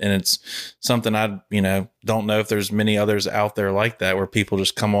needed, and it's something I don't know if there's many others out there like that, where people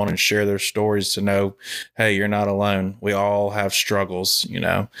just come on and share their stories to know, hey, you're not alone. We all have struggles.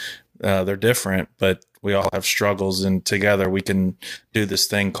 They're different, but we all have struggles, and together we can do this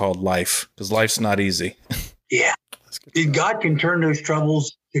thing called life, because life's not easy. Yeah. God can turn those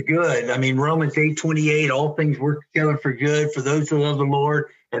troubles to good. I mean, Romans 8:28, all things work together for good for those who love the Lord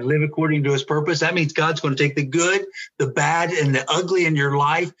and live according to his purpose. That means God's going to take the good, the bad, and the ugly in your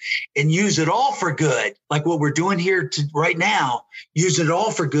life and use it all for good. Like what we're doing here right now, use it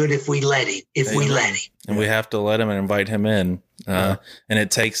all for good if we let him, we let him. And we have to let him and invite him in. And it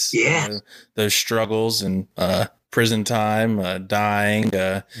takes those struggles and prison time, dying,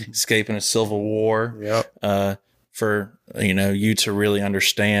 escaping a civil war, for you to really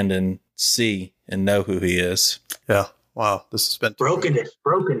understand and see and know who he is. Yeah. Wow. This has been brokenness.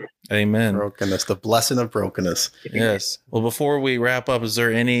 Amen. Brokenness, the blessing of brokenness. Yes. Well, before we wrap up, is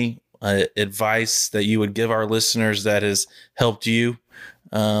there any advice that you would give our listeners that has helped you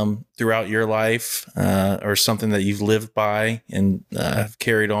throughout your life, or something that you've lived by and have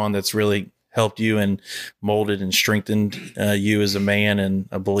carried on that's really helped you and molded and strengthened you as a man and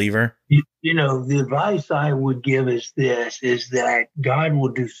a believer? The advice I would give is that God will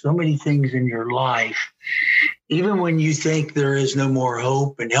do so many things in your life, even when you think there is no more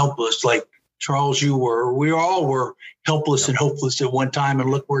hope and helpless, like Charles, we all were helpless and hopeless at one time. And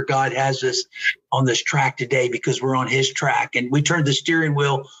look where God has us on this track today, because we're on his track, and we turned the steering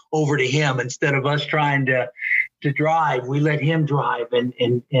wheel over to him instead of us trying to drive. We let him drive,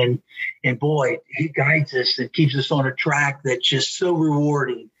 and boy, he guides us and keeps us on a track that's just so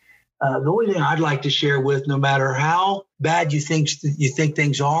rewarding. The only thing I'd like to share with, no matter how bad you think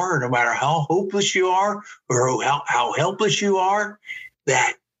things are, or no matter how hopeless you are, or how helpless you are,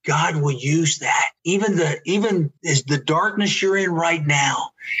 that God will use that. Even as the darkness you're in right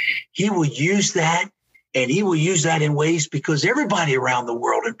now, he will use that. And he will use that in ways, because everybody around the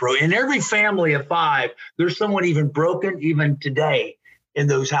world is broken. In every family of 5, there's someone even broken, even today, in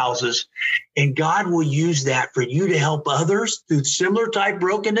those houses. And God will use that for you to help others through similar type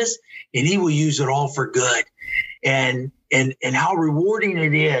brokenness, and he will use it all for good. And how rewarding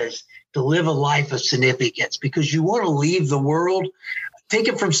it is to live a life of significance, because you want to leave the world. Take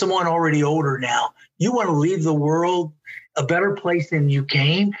it from someone already older now. You want to leave the world a better place than you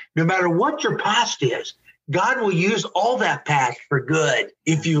came, no matter what your past is. God will use all that past for good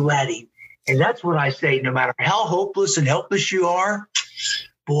if you let him. And that's what I say, no matter how hopeless and helpless you are,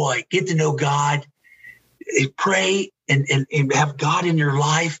 boy, get to know God, pray and have God in your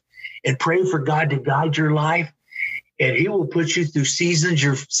life, and pray for God to guide your life. And he will put you through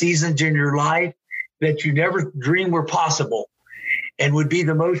seasons in your life that you never dreamed were possible, and would be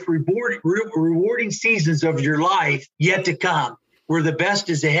the most rewarding seasons of your life yet to come, where the best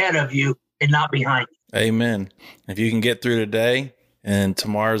is ahead of you and not behind you. Amen. If you can get through today, and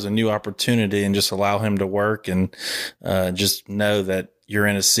tomorrow's a new opportunity, and just allow him to work, and just know that you're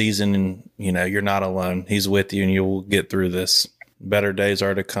in a season, and you're not alone. He's with you, and you will get through this. Better days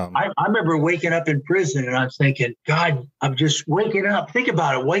are to come. I remember waking up in prison, and I was thinking, God, I'm just waking up. Think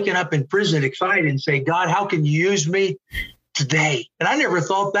about it, waking up in prison excited and say, God, how can you use me today? And I never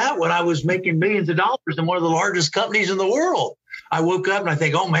thought that when I was making millions of dollars in one of the largest companies in the world. I woke up and I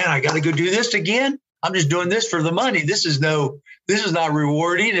think, oh man, I got to go do this again. I'm just doing this for the money. This is not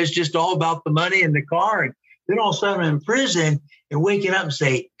rewarding. It's just all about the money and the car. And then all of a sudden I'm in prison and waking up and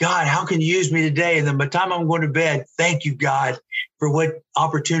say, God, how can you use me today? And then by the time I'm going to bed, thank you, God, for what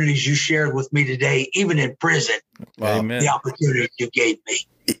opportunities you shared with me today, even in prison. Amen. The opportunity you gave me.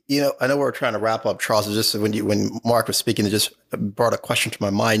 I know we're trying to wrap up, Charles. Just when Mark was speaking, it just brought a question to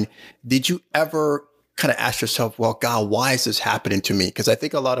my mind. Did you ever kind of ask yourself, well, God, why is this happening to me? Because I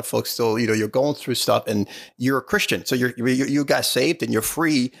think a lot of folks still, you're going through stuff, and you're a Christian, so you got saved and you're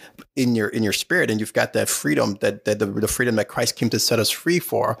free in your spirit, and you've got that freedom the freedom that Christ came to set us free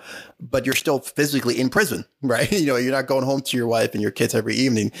for, but you're still physically in prison, right? You're not going home to your wife and your kids every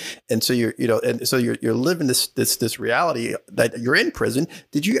evening, and so you're living this reality that you're in prison.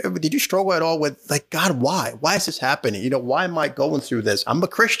 Did you struggle at all with, like, God, why is this happening? Why am I going through this? I'm a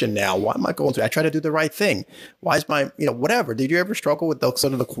Christian now. Why am I going through? I try to do the right right thing? Why is my, whatever. Did you ever struggle with those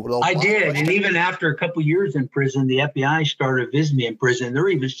sort of the I did. And even after a couple of years in prison, the FBI started visiting me in prison. They're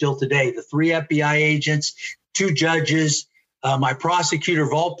even still today. The 3 FBI agents, 2 judges, my prosecutor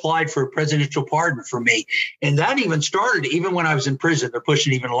have all applied for a presidential pardon for me. And that even started even when I was in prison. They're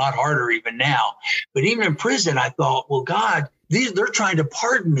pushing even a lot harder even now. But even in prison, I thought, well, God, they're trying to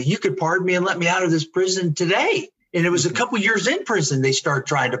pardon me. You could pardon me and let me out of this prison today. And it was a couple years in prison, they start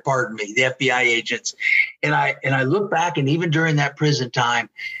trying to pardon me, the FBI agents. And I look back, and even during that prison time,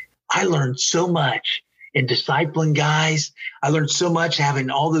 I learned so much in discipling guys. I learned so much having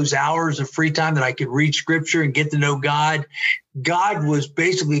all those hours of free time that I could read scripture and get to know God. God was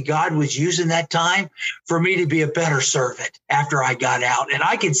using that time for me to be a better servant after I got out. And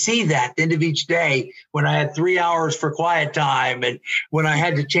I could see that at the end of each day when I had 3 hours for quiet time and when I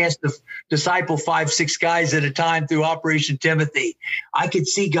had the chance to disciple 5, 6 guys at a time through Operation Timothy. I could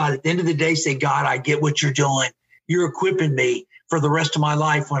see God at the end of the day say, God, I get what you're doing. You're equipping me for the rest of my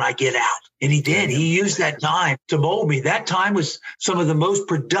life when I get out. And he did. He used that time to mold me. That time was some of the most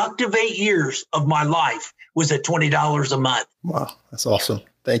productive 8 years of my life was at $20 a month. Wow. That's awesome.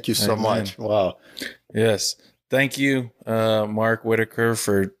 Thank you so much. Wow. Yes. Thank you, Mark Whitacre,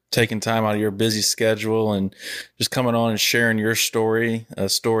 for taking time out of your busy schedule and just coming on and sharing your story, a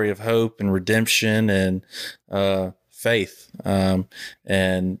story of hope and redemption and faith, and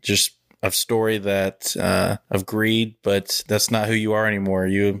just a story that of greed, but that's not who you are anymore.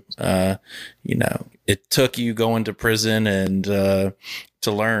 It took you going to prison and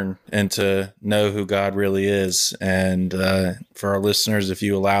to learn and to know who God really is. And for our listeners, if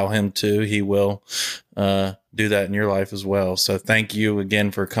you allow him to, he will do that in your life as well. So thank you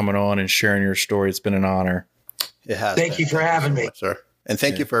again for coming on and sharing your story. It's been an honor. It has. Thank you for having me, sir. And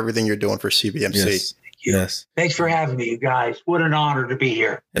thank you for everything you're doing for CBMC. Yes. Yes. Thanks for having me, you guys. What an honor to be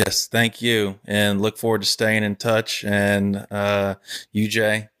here. Yes. Thank you. And look forward to staying in touch. And you,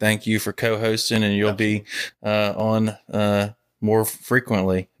 Jay, thank you for co-hosting, and you'll be on more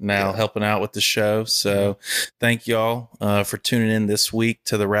frequently now, helping out with the show. So thank y'all for tuning in this week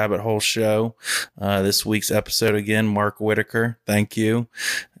to the Rabbit Hole Show. This week's episode again, Mark Whitacre. Thank you.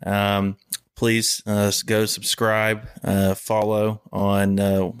 Please go subscribe, follow on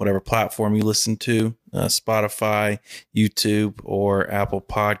whatever platform you listen to, Spotify, YouTube, or Apple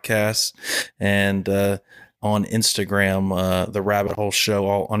Podcasts, and on Instagram, the Rabbit Hole Show,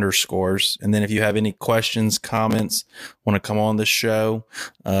 all underscores. And then if you have any questions, comments, want to come on the show,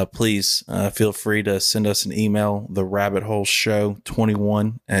 please feel free to send us an email, the Rabbit Hole Show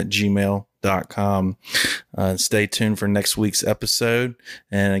 21@gmail.com. Stay tuned for next week's episode.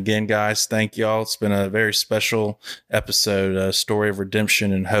 And again, guys, thank y'all. It's been a very special episode, a story of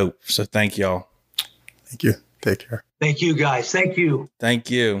redemption and hope. So thank y'all. Thank you. Take care. Thank you, guys. Thank you.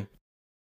 Thank you.